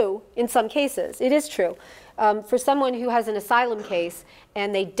true in some cases. It is true. For someone who has an asylum case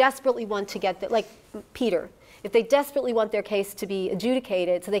and they desperately want to get, like Peter, if they desperately want their case to be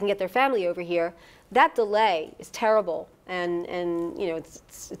adjudicated so they can get their family over here, that delay is terrible and you know,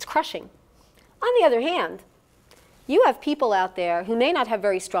 it's crushing. On the other hand, you have people out there who may not have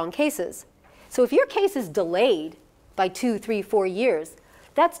very strong cases. So if your case is delayed by 2, 3, 4 years,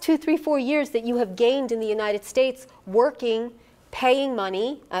 that's 2, 3, 4 years that you have gained in the United States working,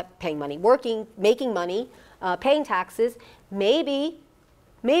 working, making money, paying taxes. Maybe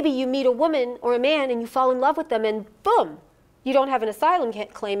you meet a woman or a man and you fall in love with them and boom, you don't have an asylum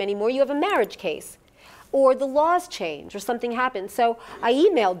claim anymore, you have a marriage case. Or the laws change or something happens. So I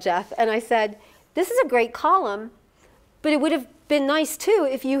emailed Jeff and I said, this is a great column, but it would have been nice too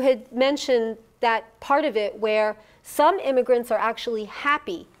if you had mentioned that part of it where some immigrants are actually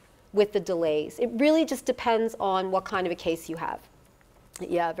happy with the delays. It really just depends on what kind of a case you have.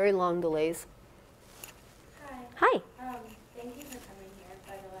 Yeah, very long delays. Hi. Hi. Thank you for coming here,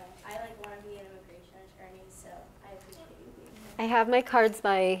 by the way. I want to be an immigration attorney, so I appreciate you being here. I have my cards.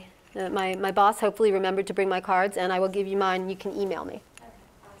 My boss hopefully remembered to bring my cards, and I will give you mine. You can email me. Okay,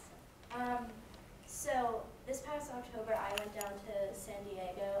 awesome. So this past October, I went down to San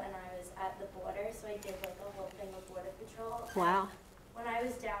Diego, and I was at the border, so I did a whole thing with Border Patrol. Wow. When I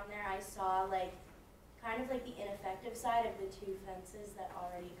was down there, I saw kind of the ineffective side of the 2 fences that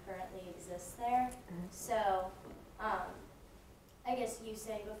already currently exist there. Mm-hmm. So I guess you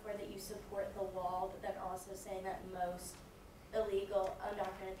saying before that you support the wall, but then also saying that most illegal,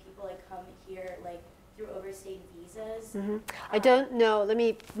 undocumented people come here through overstayed visas. Mm-hmm. I don't know. Let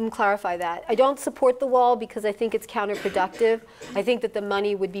me clarify that. I don't support the wall because I think it's counterproductive. I think that the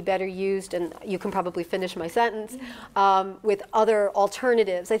money would be better used, and you can probably finish my sentence, with other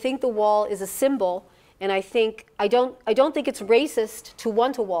alternatives. I think the wall is a symbol, and I don't think it's racist to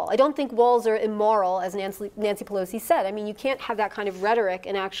want a wall. I don't think walls are immoral, as Nancy Pelosi said. I mean, you can't have that kind of rhetoric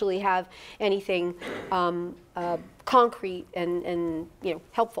and actually have anything concrete and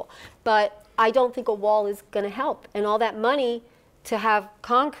helpful. But I don't think a wall is going to help. And all that money to have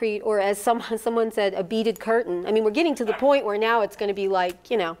concrete, or as someone said, a beaded curtain. I mean, we're getting to the point where now it's going to be like,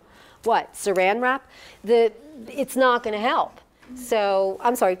 what, saran wrap? It's not going to help. So,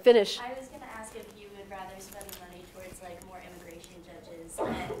 I'm sorry, finish. I was going to ask if you would rather spend the money towards more immigration judges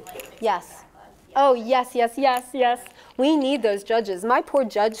and yes. backlog. Yeah. Oh, yes, yes, yes, yes. We need those judges. My poor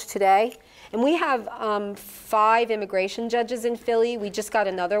judge today, and we have 5 immigration judges in Philly. We just got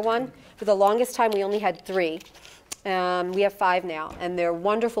another one. For the longest time, we only had 3. We have 5 now, and they're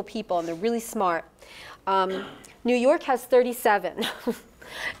wonderful people, and they're really smart. New York has 37,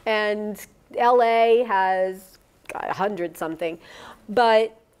 and LA has 100-something.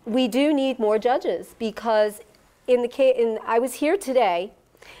 But we do need more judges because I was here today,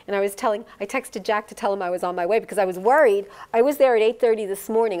 and I texted Jack to tell him I was on my way because I was worried. I was there at 8:30 this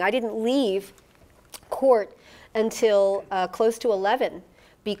morning. I didn't leave court until close to 11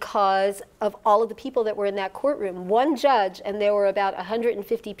 because of all of the people that were in that courtroom. One judge, and there were about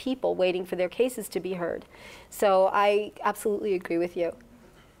 150 people waiting for their cases to be heard. So I absolutely agree with you.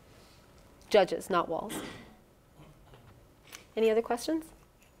 Judges, not walls. Any other questions?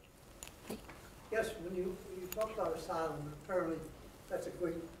 Yes, when you talk about asylum, apparently that's a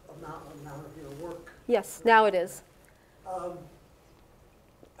great amount of your work. Yes, now it is.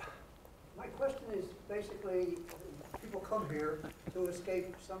 My question is basically, people come here to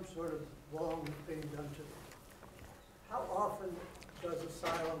escape some sort of wrong being done to them. How often does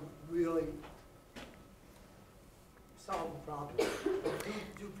asylum really solve the problem?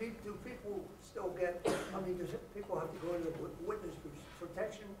 Do people still get, does people have to go into witness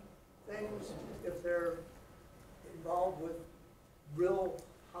protection things if they're involved with real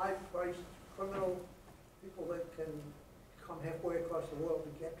high-priced criminal people that can come halfway across the world to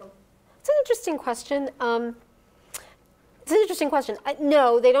get them? It's an interesting question. It's an interesting question.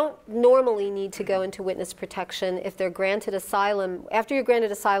 No, they don't normally need to go into witness protection if they're granted asylum. After you're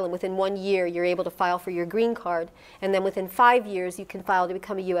granted asylum, within 1 year, you're able to file for your green card. And then within 5 years, you can file to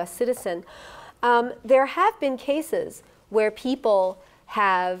become a U.S. citizen. There have been cases where people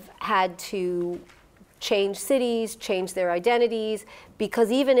have had to change cities, change their identities,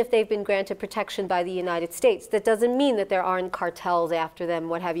 because even if they've been granted protection by the United States, that doesn't mean that there aren't cartels after them,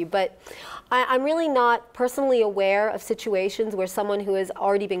 what have you. But I'm really not personally aware of situations where someone who has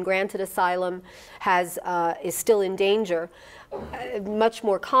already been granted asylum is still in danger. Much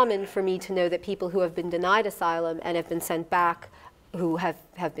more common for me to know that people who have been denied asylum and have been sent back who have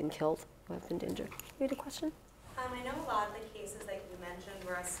been killed, who have been injured. You had a question? I know a lot of the cases that you mentioned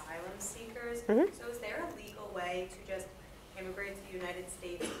were asylum seekers. Mm-hmm. So is there a legal way to just immigrate to the United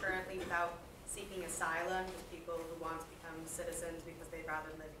States currently without seeking asylum, just people who want to become citizens because they'd rather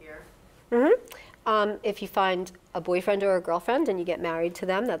live here? Mm-hmm. If you find a boyfriend or a girlfriend and you get married to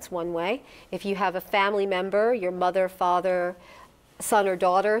them, that's one way. If you have a family member, your mother, father, son or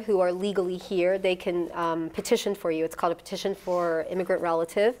daughter who are legally here, they can petition for you. It's called a petition for immigrant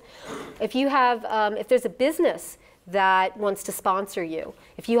relative. If you have, if there's a business that wants to sponsor you,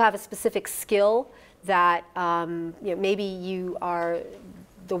 if you have a specific skill that maybe you are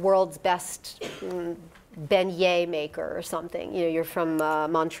the world's best beignet maker or something, you're from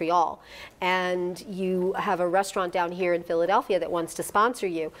Montreal, and you have a restaurant down here in Philadelphia that wants to sponsor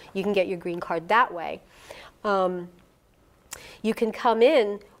you, you can get your green card that way. You can come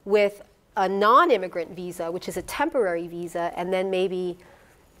in with a non-immigrant visa, which is a temporary visa, and then maybe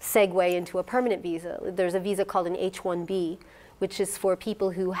segue into a permanent visa. There's a visa called an H-1B, which is for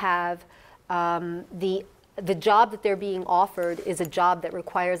people who have the job that they're being offered is a job that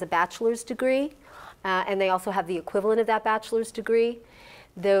requires a bachelor's degree, and they also have the equivalent of that bachelor's degree.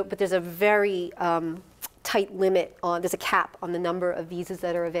 But there's a very tight limit on, there's a cap on the number of visas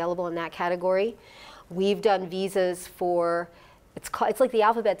that are available in that category. We've done visas for, it's like the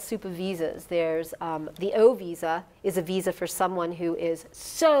alphabet soup of visas. There's the O visa is a visa for someone who is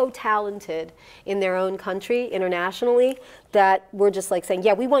so talented in their own country internationally that we're just like saying,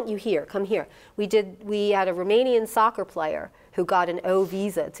 yeah, we want you here, come here. We had a Romanian soccer player who got an O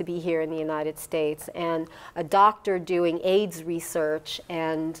visa to be here in the United States, and a doctor doing AIDS research,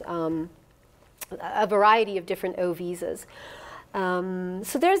 and a variety of different O visas.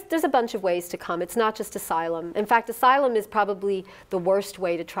 So there's a bunch of ways to come. It's not just asylum. In fact, asylum is probably the worst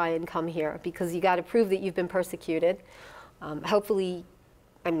way to try and come here, because you got to prove that you've been persecuted. Hopefully,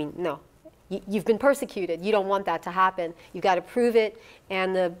 I mean, no, you've been persecuted. You don't want that to happen. You've got to prove it,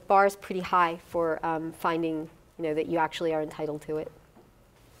 and the bar is pretty high for finding, that you actually are entitled to it.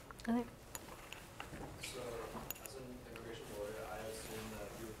 Okay. So, as an immigration lawyer, I assume that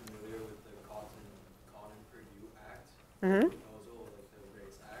you're familiar with the Cotton-Purdue Act. Mm-hmm. Proposal, like the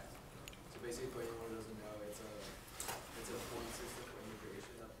RACE Act. So basically, for anyone who doesn't know, it's a point system for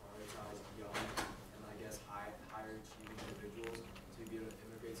immigration that prioritizes young and I guess higher achieving individuals to be able to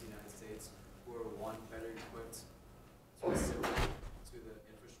immigrate to the United States who are, one, better equipped specific to the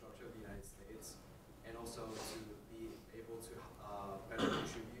infrastructure of the United States, and also to be able to better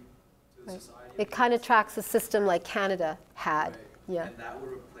contribute to the society. It kind of tracks a system like Canada had. Right. Yeah. And that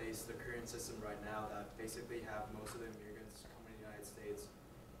would replace the current system right now that basically have most of the immigrants coming to the United States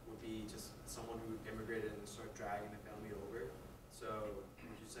would be just someone who immigrated and start dragging the family over. So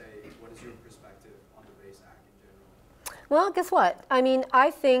would you say, what is your perspective on the RACE Act in general? Well, guess what? I mean,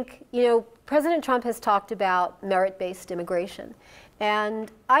 I think, President Trump has talked about merit-based immigration.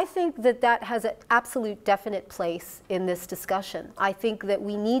 And I think that that has an absolute definite place in this discussion. I think that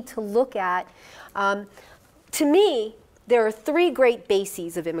we need to look at, to me, there are three great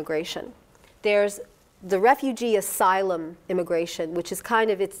bases of immigration. There's the refugee asylum immigration, which is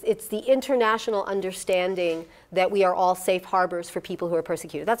kind of, it's the international understanding that we are all safe harbors for people who are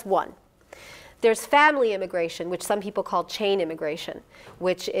persecuted. That's one. There's family immigration, which some people call chain immigration,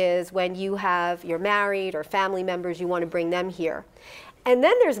 which is when you're married or family members, you want to bring them here. And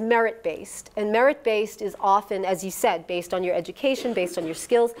then there's merit-based, and merit-based is often, as you said, based on your education, based on your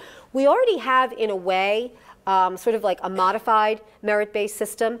skills. We already have, in a way, sort of like a modified merit-based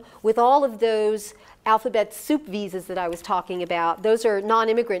system with all of those alphabet soup visas that I was talking about. Those are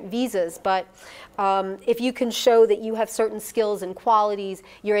non-immigrant visas, but if you can show that you have certain skills and qualities,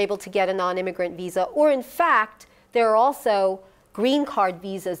 you're able to get a non-immigrant visa. Or in fact, there are also green card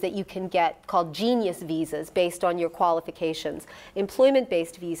visas that you can get called genius visas based on your qualifications,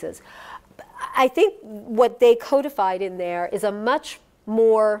 employment-based visas. I think what they codified in there is a much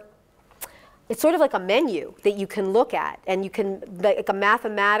more it's sort of like a menu that you can look at, and you can, like a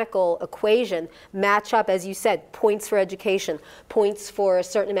mathematical equation, match up, as you said, points for education, points for a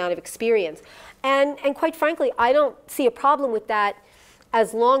certain amount of experience. And quite frankly, I don't see a problem with that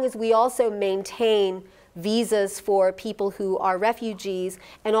as long as we also maintain visas for people who are refugees,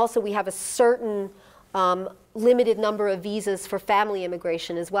 and also we have a certain limited number of visas for family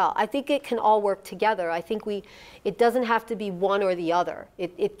immigration as well. I think it can all work together. I think it doesn't have to be one or the other.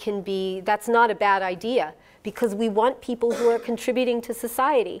 It can be, that's not a bad idea, because we want people who are contributing to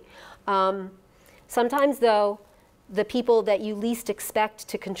society. Sometimes though, the people that you least expect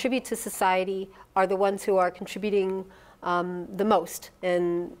to contribute to society are the ones who are contributing the most.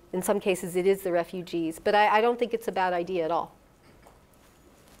 And in some cases it is the refugees. But I don't think it's a bad idea at all.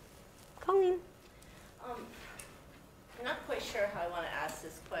 Colleen? I'm not quite sure how I want to ask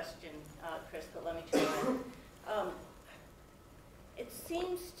this question, Chris, but let me try. It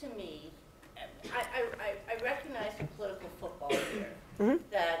seems to me, I recognize the political football here,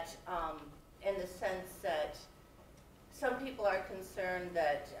 that in the sense that some people are concerned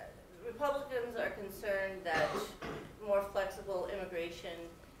that, Republicans are concerned that more flexible immigration,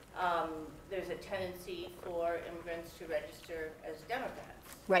 there's a tendency for immigrants to register as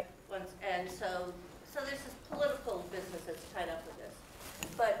Democrats. Right. And so there's this political business that's tied up with this.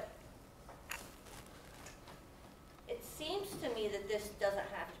 But it seems to me that this doesn't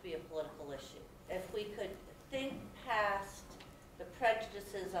have to be a political issue. If we could think past the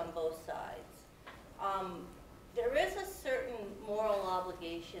prejudices on both sides, there is a certain moral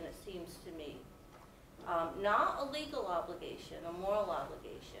obligation, it seems to me, not a legal obligation, a moral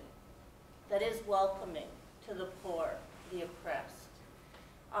obligation, that is welcoming to the poor, the oppressed.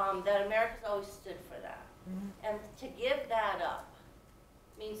 That America's always stood for that. And to give that up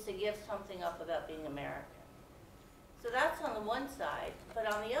means to give something up about being American. So that's on the one side, but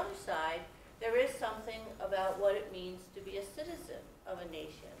on the other side, there is something about what it means to be a citizen of a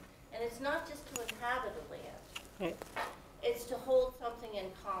nation. And it's not just to inhabit a land. Right. It's to hold something in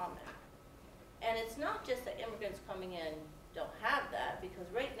common. And it's not just that immigrants coming in don't have that, because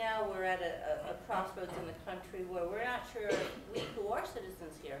right now we're at a crossroads in the country where we're not sure if we who are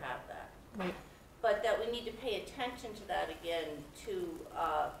citizens here have that. Right. But that we need to pay attention to that again, to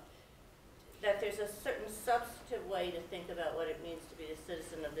that there's a certain substantive way to think about what it means to be a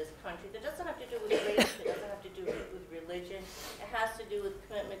citizen of this country that doesn't have to do with race, it doesn't have to do with religion, it has to do with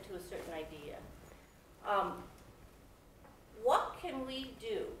commitment to a certain idea. What can we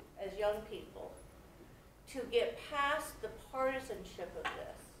do as young people to get past the partisanship of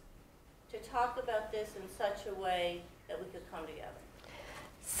this, to talk about this in such a way that we could come together?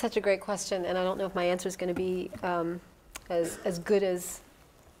 Such a great question, and I don't know if my answer is going to be as good as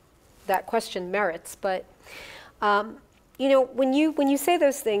that question merits. But you know, when you say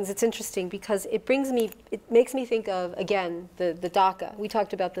those things, it's interesting because it makes me think of, again, the DACA. We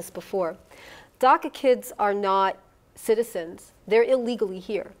talked about this before. DACA kids are not citizens; they're illegally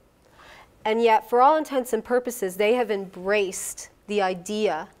here, and yet, for all intents and purposes, they have embraced the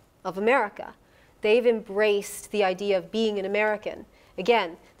idea of America. They've embraced the idea of being an American.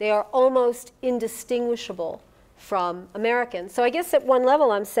 Again, they are almost indistinguishable from Americans. So I guess at one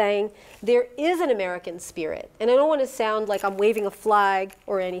level I'm saying there is an American spirit. And I don't want to sound like I'm waving a flag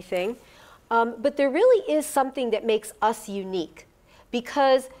or anything, but there really is something that makes us unique,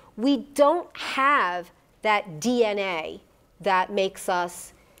 because we don't have that DNA that makes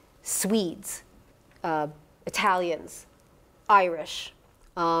us Swedes, Italians, Irish.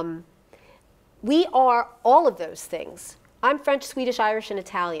 We are all of those things. I'm French, Swedish, Irish, and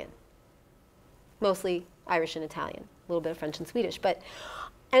Italian. Mostly Irish and Italian, a little bit of French and Swedish.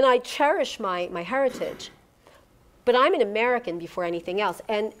 And I cherish my heritage. But I'm an American before anything else.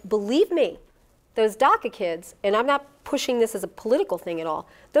 And believe me, those DACA kids, and I'm not pushing this as a political thing at all,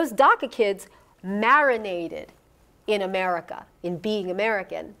 those DACA kids marinated in America, in being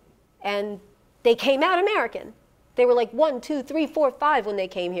American. And they came out American. They were like 1, 2, 3, 4, 5 when they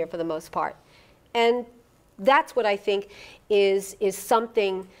came here for the most part. And that's what I think is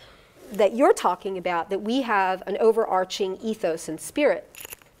something that you're talking about, that we have an overarching ethos and spirit.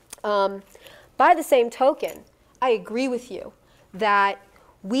 By the same token, I agree with you that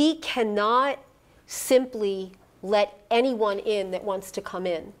we cannot simply let anyone in that wants to come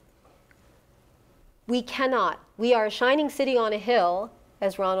in. We cannot. We are a shining city on a hill,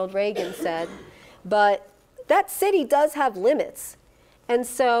 as Ronald Reagan said, but that city does have limits. And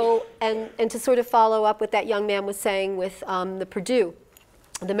so, and to sort of follow up what that young man was saying with the Purdue,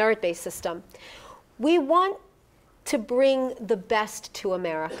 the merit-based system, we want to bring the best to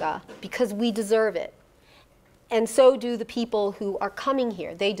America because we deserve it. And so do the people who are coming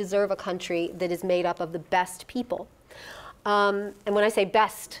here. They deserve a country that is made up of the best people. And when I say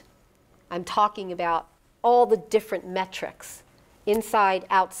best, I'm talking about all the different metrics, inside,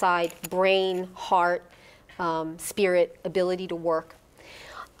 outside, brain, heart, spirit, ability to work.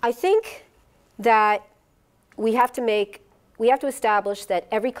 I think that we have to establish that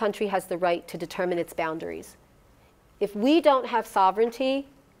every country has the right to determine its boundaries. If we don't have sovereignty,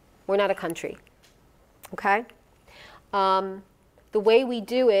 we're not a country, okay? The way we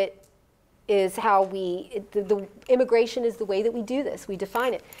do it is how the immigration is the way that we do this. We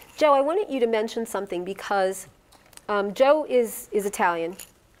define it. Joe, I wanted you to mention something because Joe is Italian.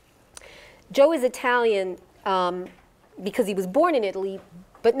 Joe is Italian because he was born in Italy,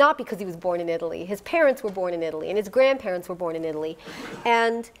 but not because he was born in Italy. His parents were born in Italy, and his grandparents were born in Italy.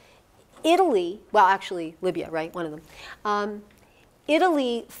 And Italy, well, actually Libya, right, one of them.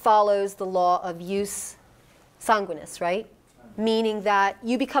 Italy follows the law of jus sanguinis, right? Meaning that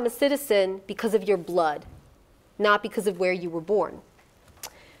you become a citizen because of your blood, not because of where you were born.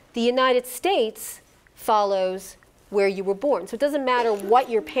 The United States follows where you were born. So it doesn't matter what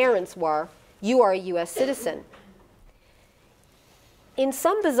your parents were, you are a US citizen. In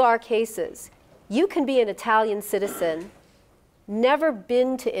some bizarre cases, you can be an Italian citizen, never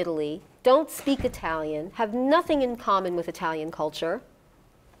been to Italy, don't speak Italian, have nothing in common with Italian culture,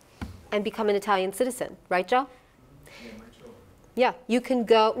 and become an Italian citizen. Right, Joe? Yeah, my children. Yeah, you can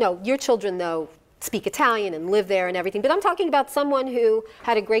go, no, your children, though, speak Italian and live there and everything, but I'm talking about someone who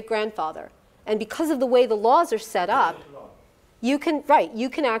had a great-grandfather. And because of the way the laws are set up, you can, right, you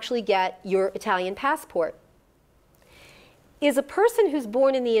can actually get your Italian passport. Is a person who's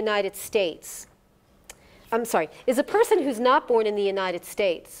born in the United States, is a person who's not born in the United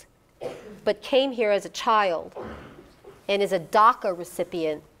States, but came here as a child and is a DACA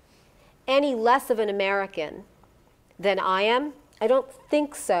recipient, any less of an American than I am? I don't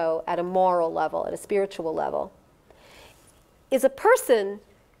think so at a moral level, at a spiritual level. Is a person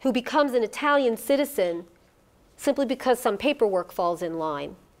who becomes an Italian citizen simply because some paperwork falls in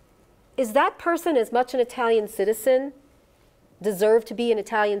line, is that person as much an Italian citizen, deserve to be an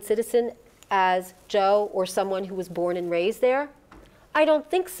Italian citizen as Joe or someone who was born and raised there? I don't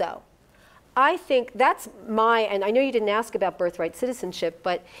think so. I think that's and I know you didn't ask about birthright citizenship,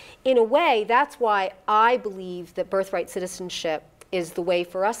 but in a way, that's why I believe that birthright citizenship is the way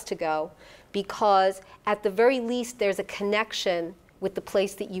for us to go, because at the very least, there's a connection with the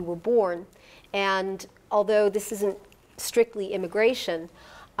place that you were born. And although this isn't strictly immigration,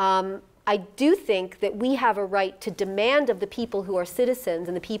 I do think that we have a right to demand of the people who are citizens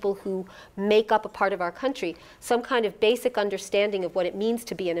and the people who make up a part of our country some kind of basic understanding of what it means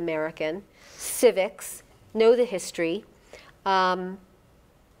to be an American, civics, know the history,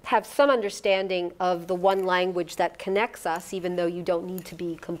 have some understanding of the one language that connects us, even though you don't need to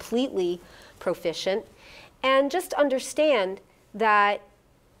be completely proficient, and just understand that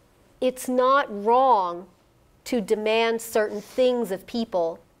it's not wrong to demand certain things of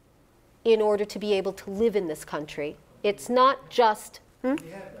people in order to be able to live in this country. It's not just,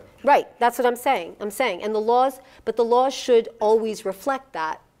 right, that's what I'm saying. And the laws should always reflect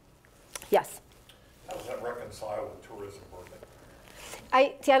that. Yes? How does that reconcile with tourism birthing?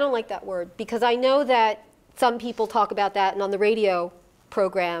 I don't like that word, because I know that some people talk about that, and on the radio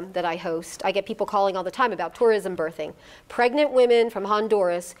program that I host, I get people calling all the time about tourism birthing. Pregnant women from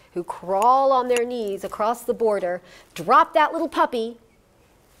Honduras who crawl on their knees across the border, drop that little puppy,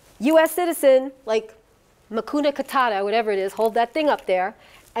 US citizen, like Makuna Katata, whatever it is, hold that thing up there,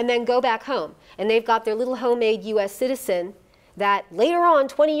 and then go back home. And they've got their little homemade US citizen that later on,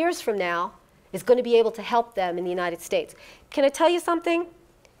 20 years from now, is going to be able to help them in the United States. Can I tell you something?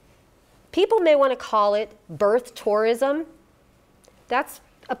 People may want to call it birth tourism. That's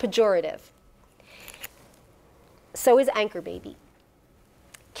a pejorative. So is anchor baby.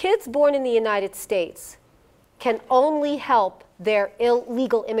 Kids born in the United States can only help their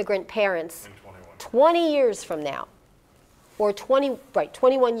illegal immigrant parents 20 years from now, or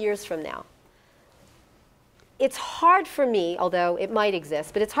 21 years from now. It's hard for me, although it might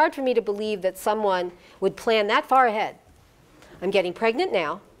exist, but it's hard for me to believe that someone would plan that far ahead. I'm getting pregnant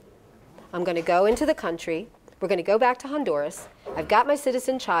now. I'm going to go into the country. We're going to go back to Honduras. I've got my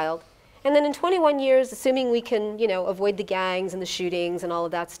citizen child. And then in 21 years, assuming we can, avoid the gangs and the shootings and all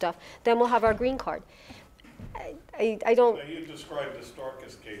of that stuff, then we'll have our green card. I don't... Now, you described the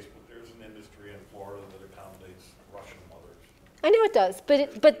starkest case, but there's an industry in Florida that accommodates Russian mothers. I know it does,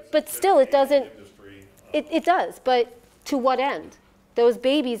 but still it doesn't... It does, but to what end? Those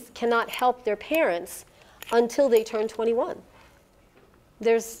babies cannot help their parents until they turn 21.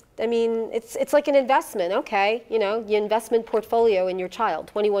 I mean, it's like an investment, okay? You know, your investment portfolio in your child.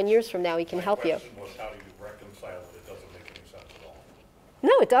 21 years from now, he can help you. My question was, how do you reconcile it? It doesn't make any sense at all.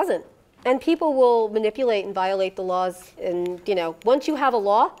 No, it doesn't. And people will manipulate and violate the laws. And, you know, once you have a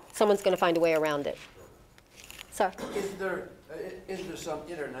law, someone's going to find a way around it. Sir? Is there some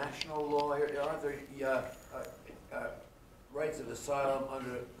international law here? Are there rights of asylum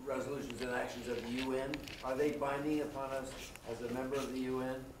under resolutions and actions of the UN? Are they binding upon us as a member of the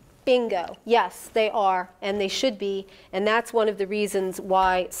UN? Bingo. Yes, they are, and they should be. And that's one of the reasons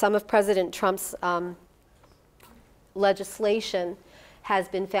why some of President Trump's legislation has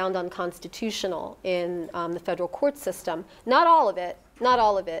been found unconstitutional in the federal court system. Not all of it, not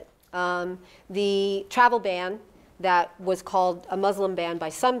all of it. The travel ban that was called a Muslim ban by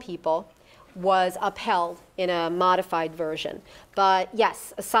some people was upheld in a modified version. But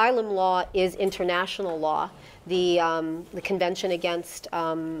yes, asylum law is international law. The Convention Against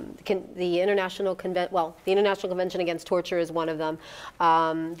the International Convention Against Torture is one of them.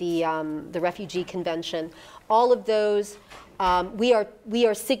 The Refugee Convention, all of those. We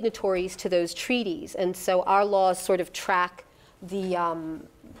are signatories to those treaties, and so our laws sort of track the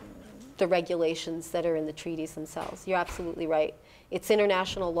regulations that are in the treaties themselves. You're absolutely right. It's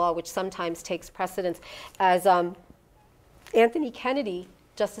international law which sometimes takes precedence. As Anthony Kennedy,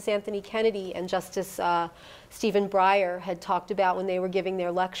 Justice Anthony Kennedy and Justice Stephen Breyer had talked about when they were giving their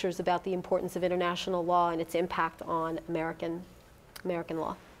lectures about the importance of international law and its impact on American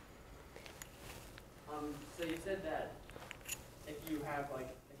law. So you said that if you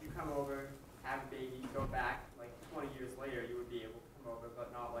come over, have a baby, go back, like 20 years later, you would be able to come over,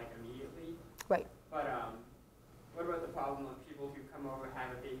 but not like immediately. Right. But what about the problem of people who come over,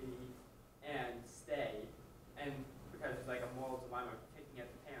 have a baby, and stay, and because there's like a moral dilemma of picking at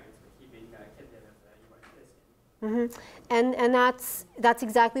the parents for keeping the kid there as a U.S. citizen? And that's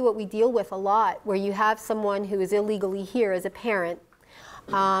exactly what we deal with a lot, where you have someone who is illegally here as a parent,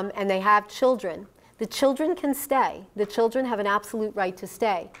 and they have children. The children can stay. The children have an absolute right to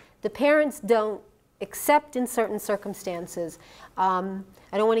stay. The parents don't, except in certain circumstances.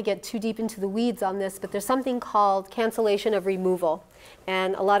 I don't want to get too deep into the weeds on this, but there's something called cancellation of removal.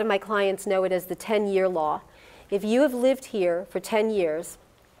 And a lot of my clients know it as the 10-year law. If you have lived here for 10 years,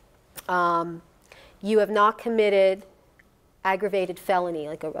 you have not committed aggravated felony,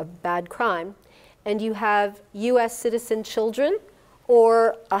 like a bad crime, and you have U.S. citizen children,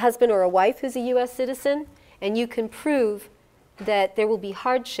 or a husband or a wife who's a U.S. citizen, and you can prove that there will be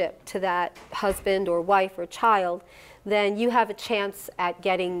hardship to that husband or wife or child, then you have a chance at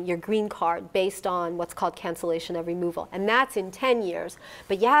getting your green card based on what's called cancellation of removal. And that's in 10 years,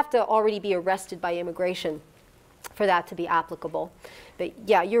 but you have to already be arrested by immigration for that to be applicable. But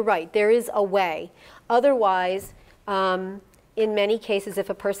yeah, you're right, there is a way. Otherwise, in many cases, if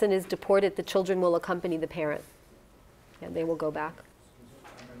a person is deported, the children will accompany the parent, and they will go back.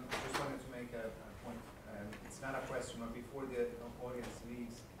 I just wanted to make a point. It's not a question, but before the audience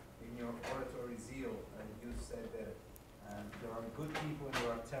leaves, in your oratory zeal, you said that there are good people and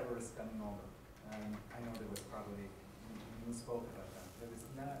there are terrorists coming over. I know there was probably, you spoke about that. There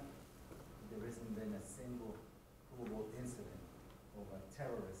isn't been a single provable incident of a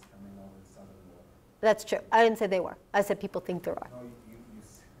terrorist coming over the southern border. That's true. I didn't say they were. I said people think there are. No, you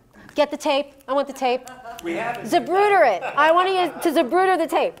Get the tape. I want the tape. we haven't. Zabruder it. I want you to Zabruder the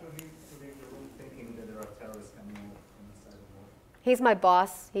tape. Thinking that there are terrorists coming over from the southern border. He's my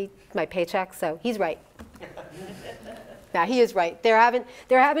boss. He's my paycheck, so he's right. Yeah, he is right. There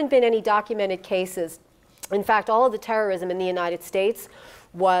haven't been any documented cases. In fact, all of the terrorism in the United States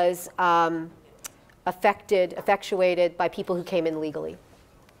was effectuated by people who came in legally.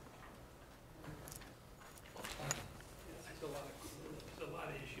 There's a lot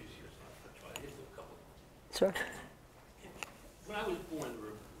of issues here, so I'll try to hit a couple. Sure. When I was born, there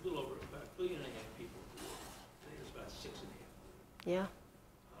were a little over about 1.5 billion people in the world. I think it was about 6.5. Yeah.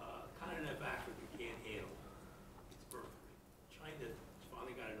 Continent of Africa can't handle its birth rate. China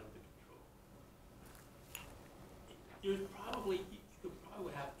finally got it under control. You could probably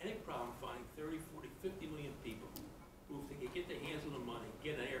have any problem finding 30, 40, 50 million people who, if they could get their hands on the money,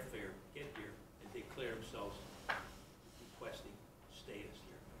 get an airfare, get here, and declare themselves requesting status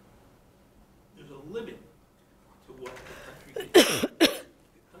here. There's a limit to what the country can do.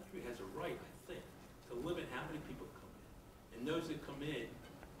 The country has a right, I think, to limit how many people come in. And those that come in,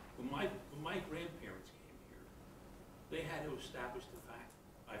 when my grandparents came here, they had to establish the fact.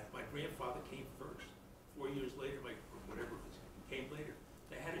 My grandfather came first. 4 years later, whatever it was, came later.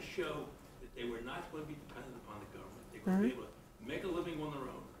 They had to show that they were not going to be dependent upon the government. They were able to make a living on their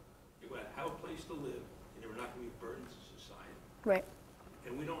own. They would have a place to live, and they were not going to be burdens to society. Right.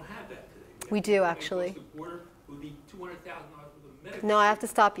 And we don't have that today. We have do, people actually. across the border who need $200,000 worth of medical. No, I have to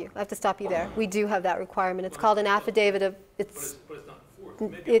stop you. I have to stop you there. We do have that requirement. It's called an affidavit of, But it's not enforced.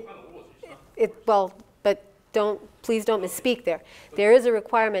 Maybe it- a lot of laws, it's not. well, but please don't misspeak there. There is a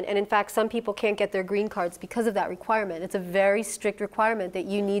requirement, and in fact, some people can't get their green cards because of that requirement. It's a very strict requirement that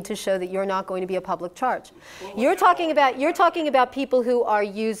you need to show that you're not going to be a public charge. You're talking about people who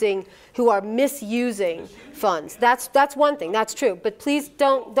are misusing funds. That's one thing. That's true. But please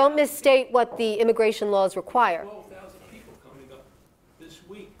don't misstate what the immigration laws require. 12,000 people coming up this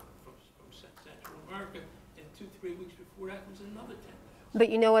week from Central America, and 2-3 weeks before that was another 10,000. But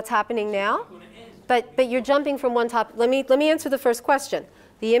you know what's happening now? It's not going to end. But you're jumping from one topic. Let me answer the first question.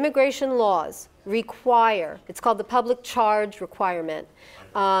 The immigration laws require, it's called the public charge requirement.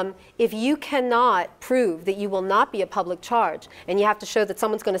 If you cannot prove that you will not be a public charge, and you have to show that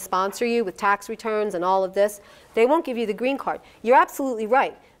someone's going to sponsor you with tax returns and all of this, they won't give you the green card. You're absolutely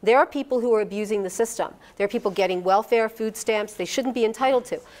right. There are people who are abusing the system. There are people getting welfare, food stamps they shouldn't be entitled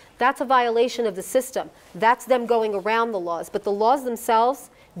to. That's a violation of the system. That's them going around the laws. But the laws themselves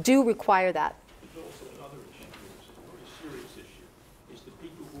do require that. There's also another issue, which is a very serious issue, is the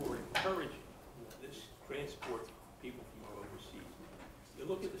people who are encouraging this transport of people from overseas. You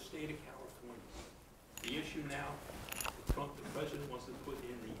look at the state of California. The issue now, the president wants to put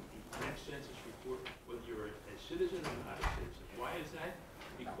in the next census report whether you're a citizen or not a citizen. Why is that?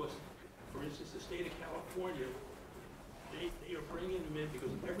 Because, for instance, the state of California, they are bringing them in because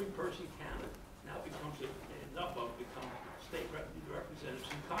every person counted now becomes enough of become state representatives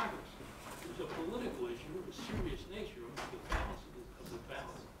in Congress. There's a political issue of a serious nature of the balance of the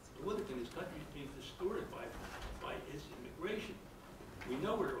balance. Politically, this country is being distorted by its immigration. We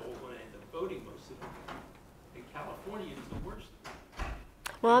know where they're all going to end up voting, most of them. And California is the worst.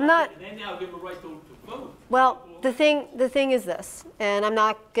 Well, I'm not. And they now give a right to vote. Well, the thing is this, and I'm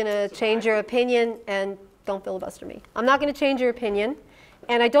not going to change your opinion, and don't filibuster me. I'm not going to change your opinion,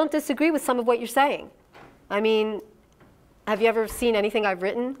 and I don't disagree with some of what you're saying. I mean, have you ever seen anything I've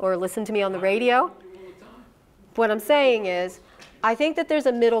written or listened to me on the radio? What I'm saying is, I think that there's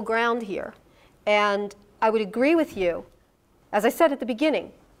a middle ground here, and I would agree with you. As I said at the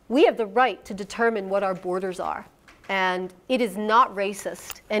beginning, we have the right to determine what our borders are, and it is not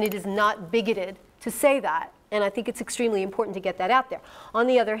racist, and it is not bigoted to say that, and I think it's extremely important to get that out there. On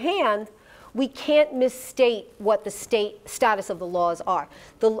the other hand, we can't misstate what the status of the laws are.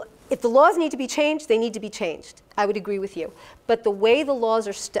 If the laws need to be changed, they need to be changed. I would agree with you. But the way the laws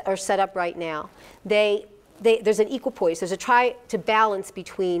are set up right now, there's an equipoise. There's a try to balance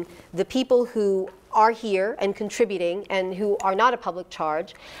between the people who are here and contributing and who are not a public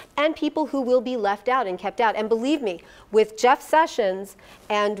charge, and people who will be left out and kept out. And believe me, with Jeff Sessions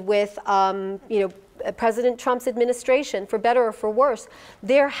and with President Trump's administration, for better or for worse,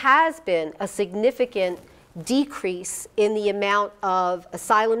 there has been a significant decrease in the amount of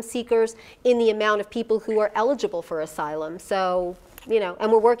asylum seekers, in the amount of people who are eligible for asylum. So,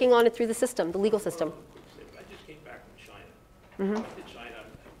 and we're working on it through the system, the legal system. I just came back from China. Mm-hmm. I went to China.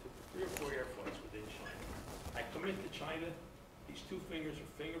 I took 3 or 4 air flights within China. I come into China. These 2 fingers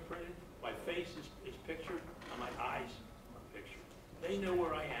are fingerprinted. My face is pictured, and my eyes are pictured. They know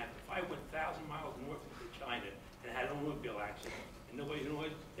where I am. If I went 1,000 miles north into China and had an automobile accident, and nobody knew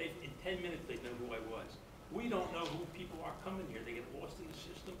it, in 10 minutes they'd know who I was. We don't know who people are coming here. They get lost in the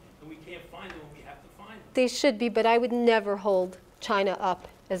system, and we can't find them when we have to find them. They should be, but I would never hold China up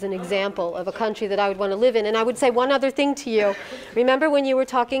as an example of a country that I would want to live in. And I would say one other thing to you. Remember when you were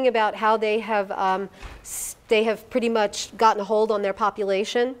talking about how they have pretty much gotten a hold on their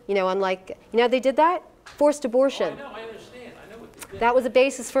population? Unlike, they did that? Forced abortion. Oh, I know, I understand. I know what they did. That was a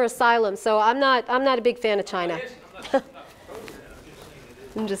basis for asylum. So I'm not a big fan of China. I'm not opposed to that. I'm just saying it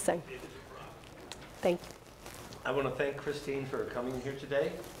is. I'm just saying. It is a problem. Thank you. I want to thank Christine for coming here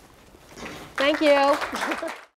today. Thank you.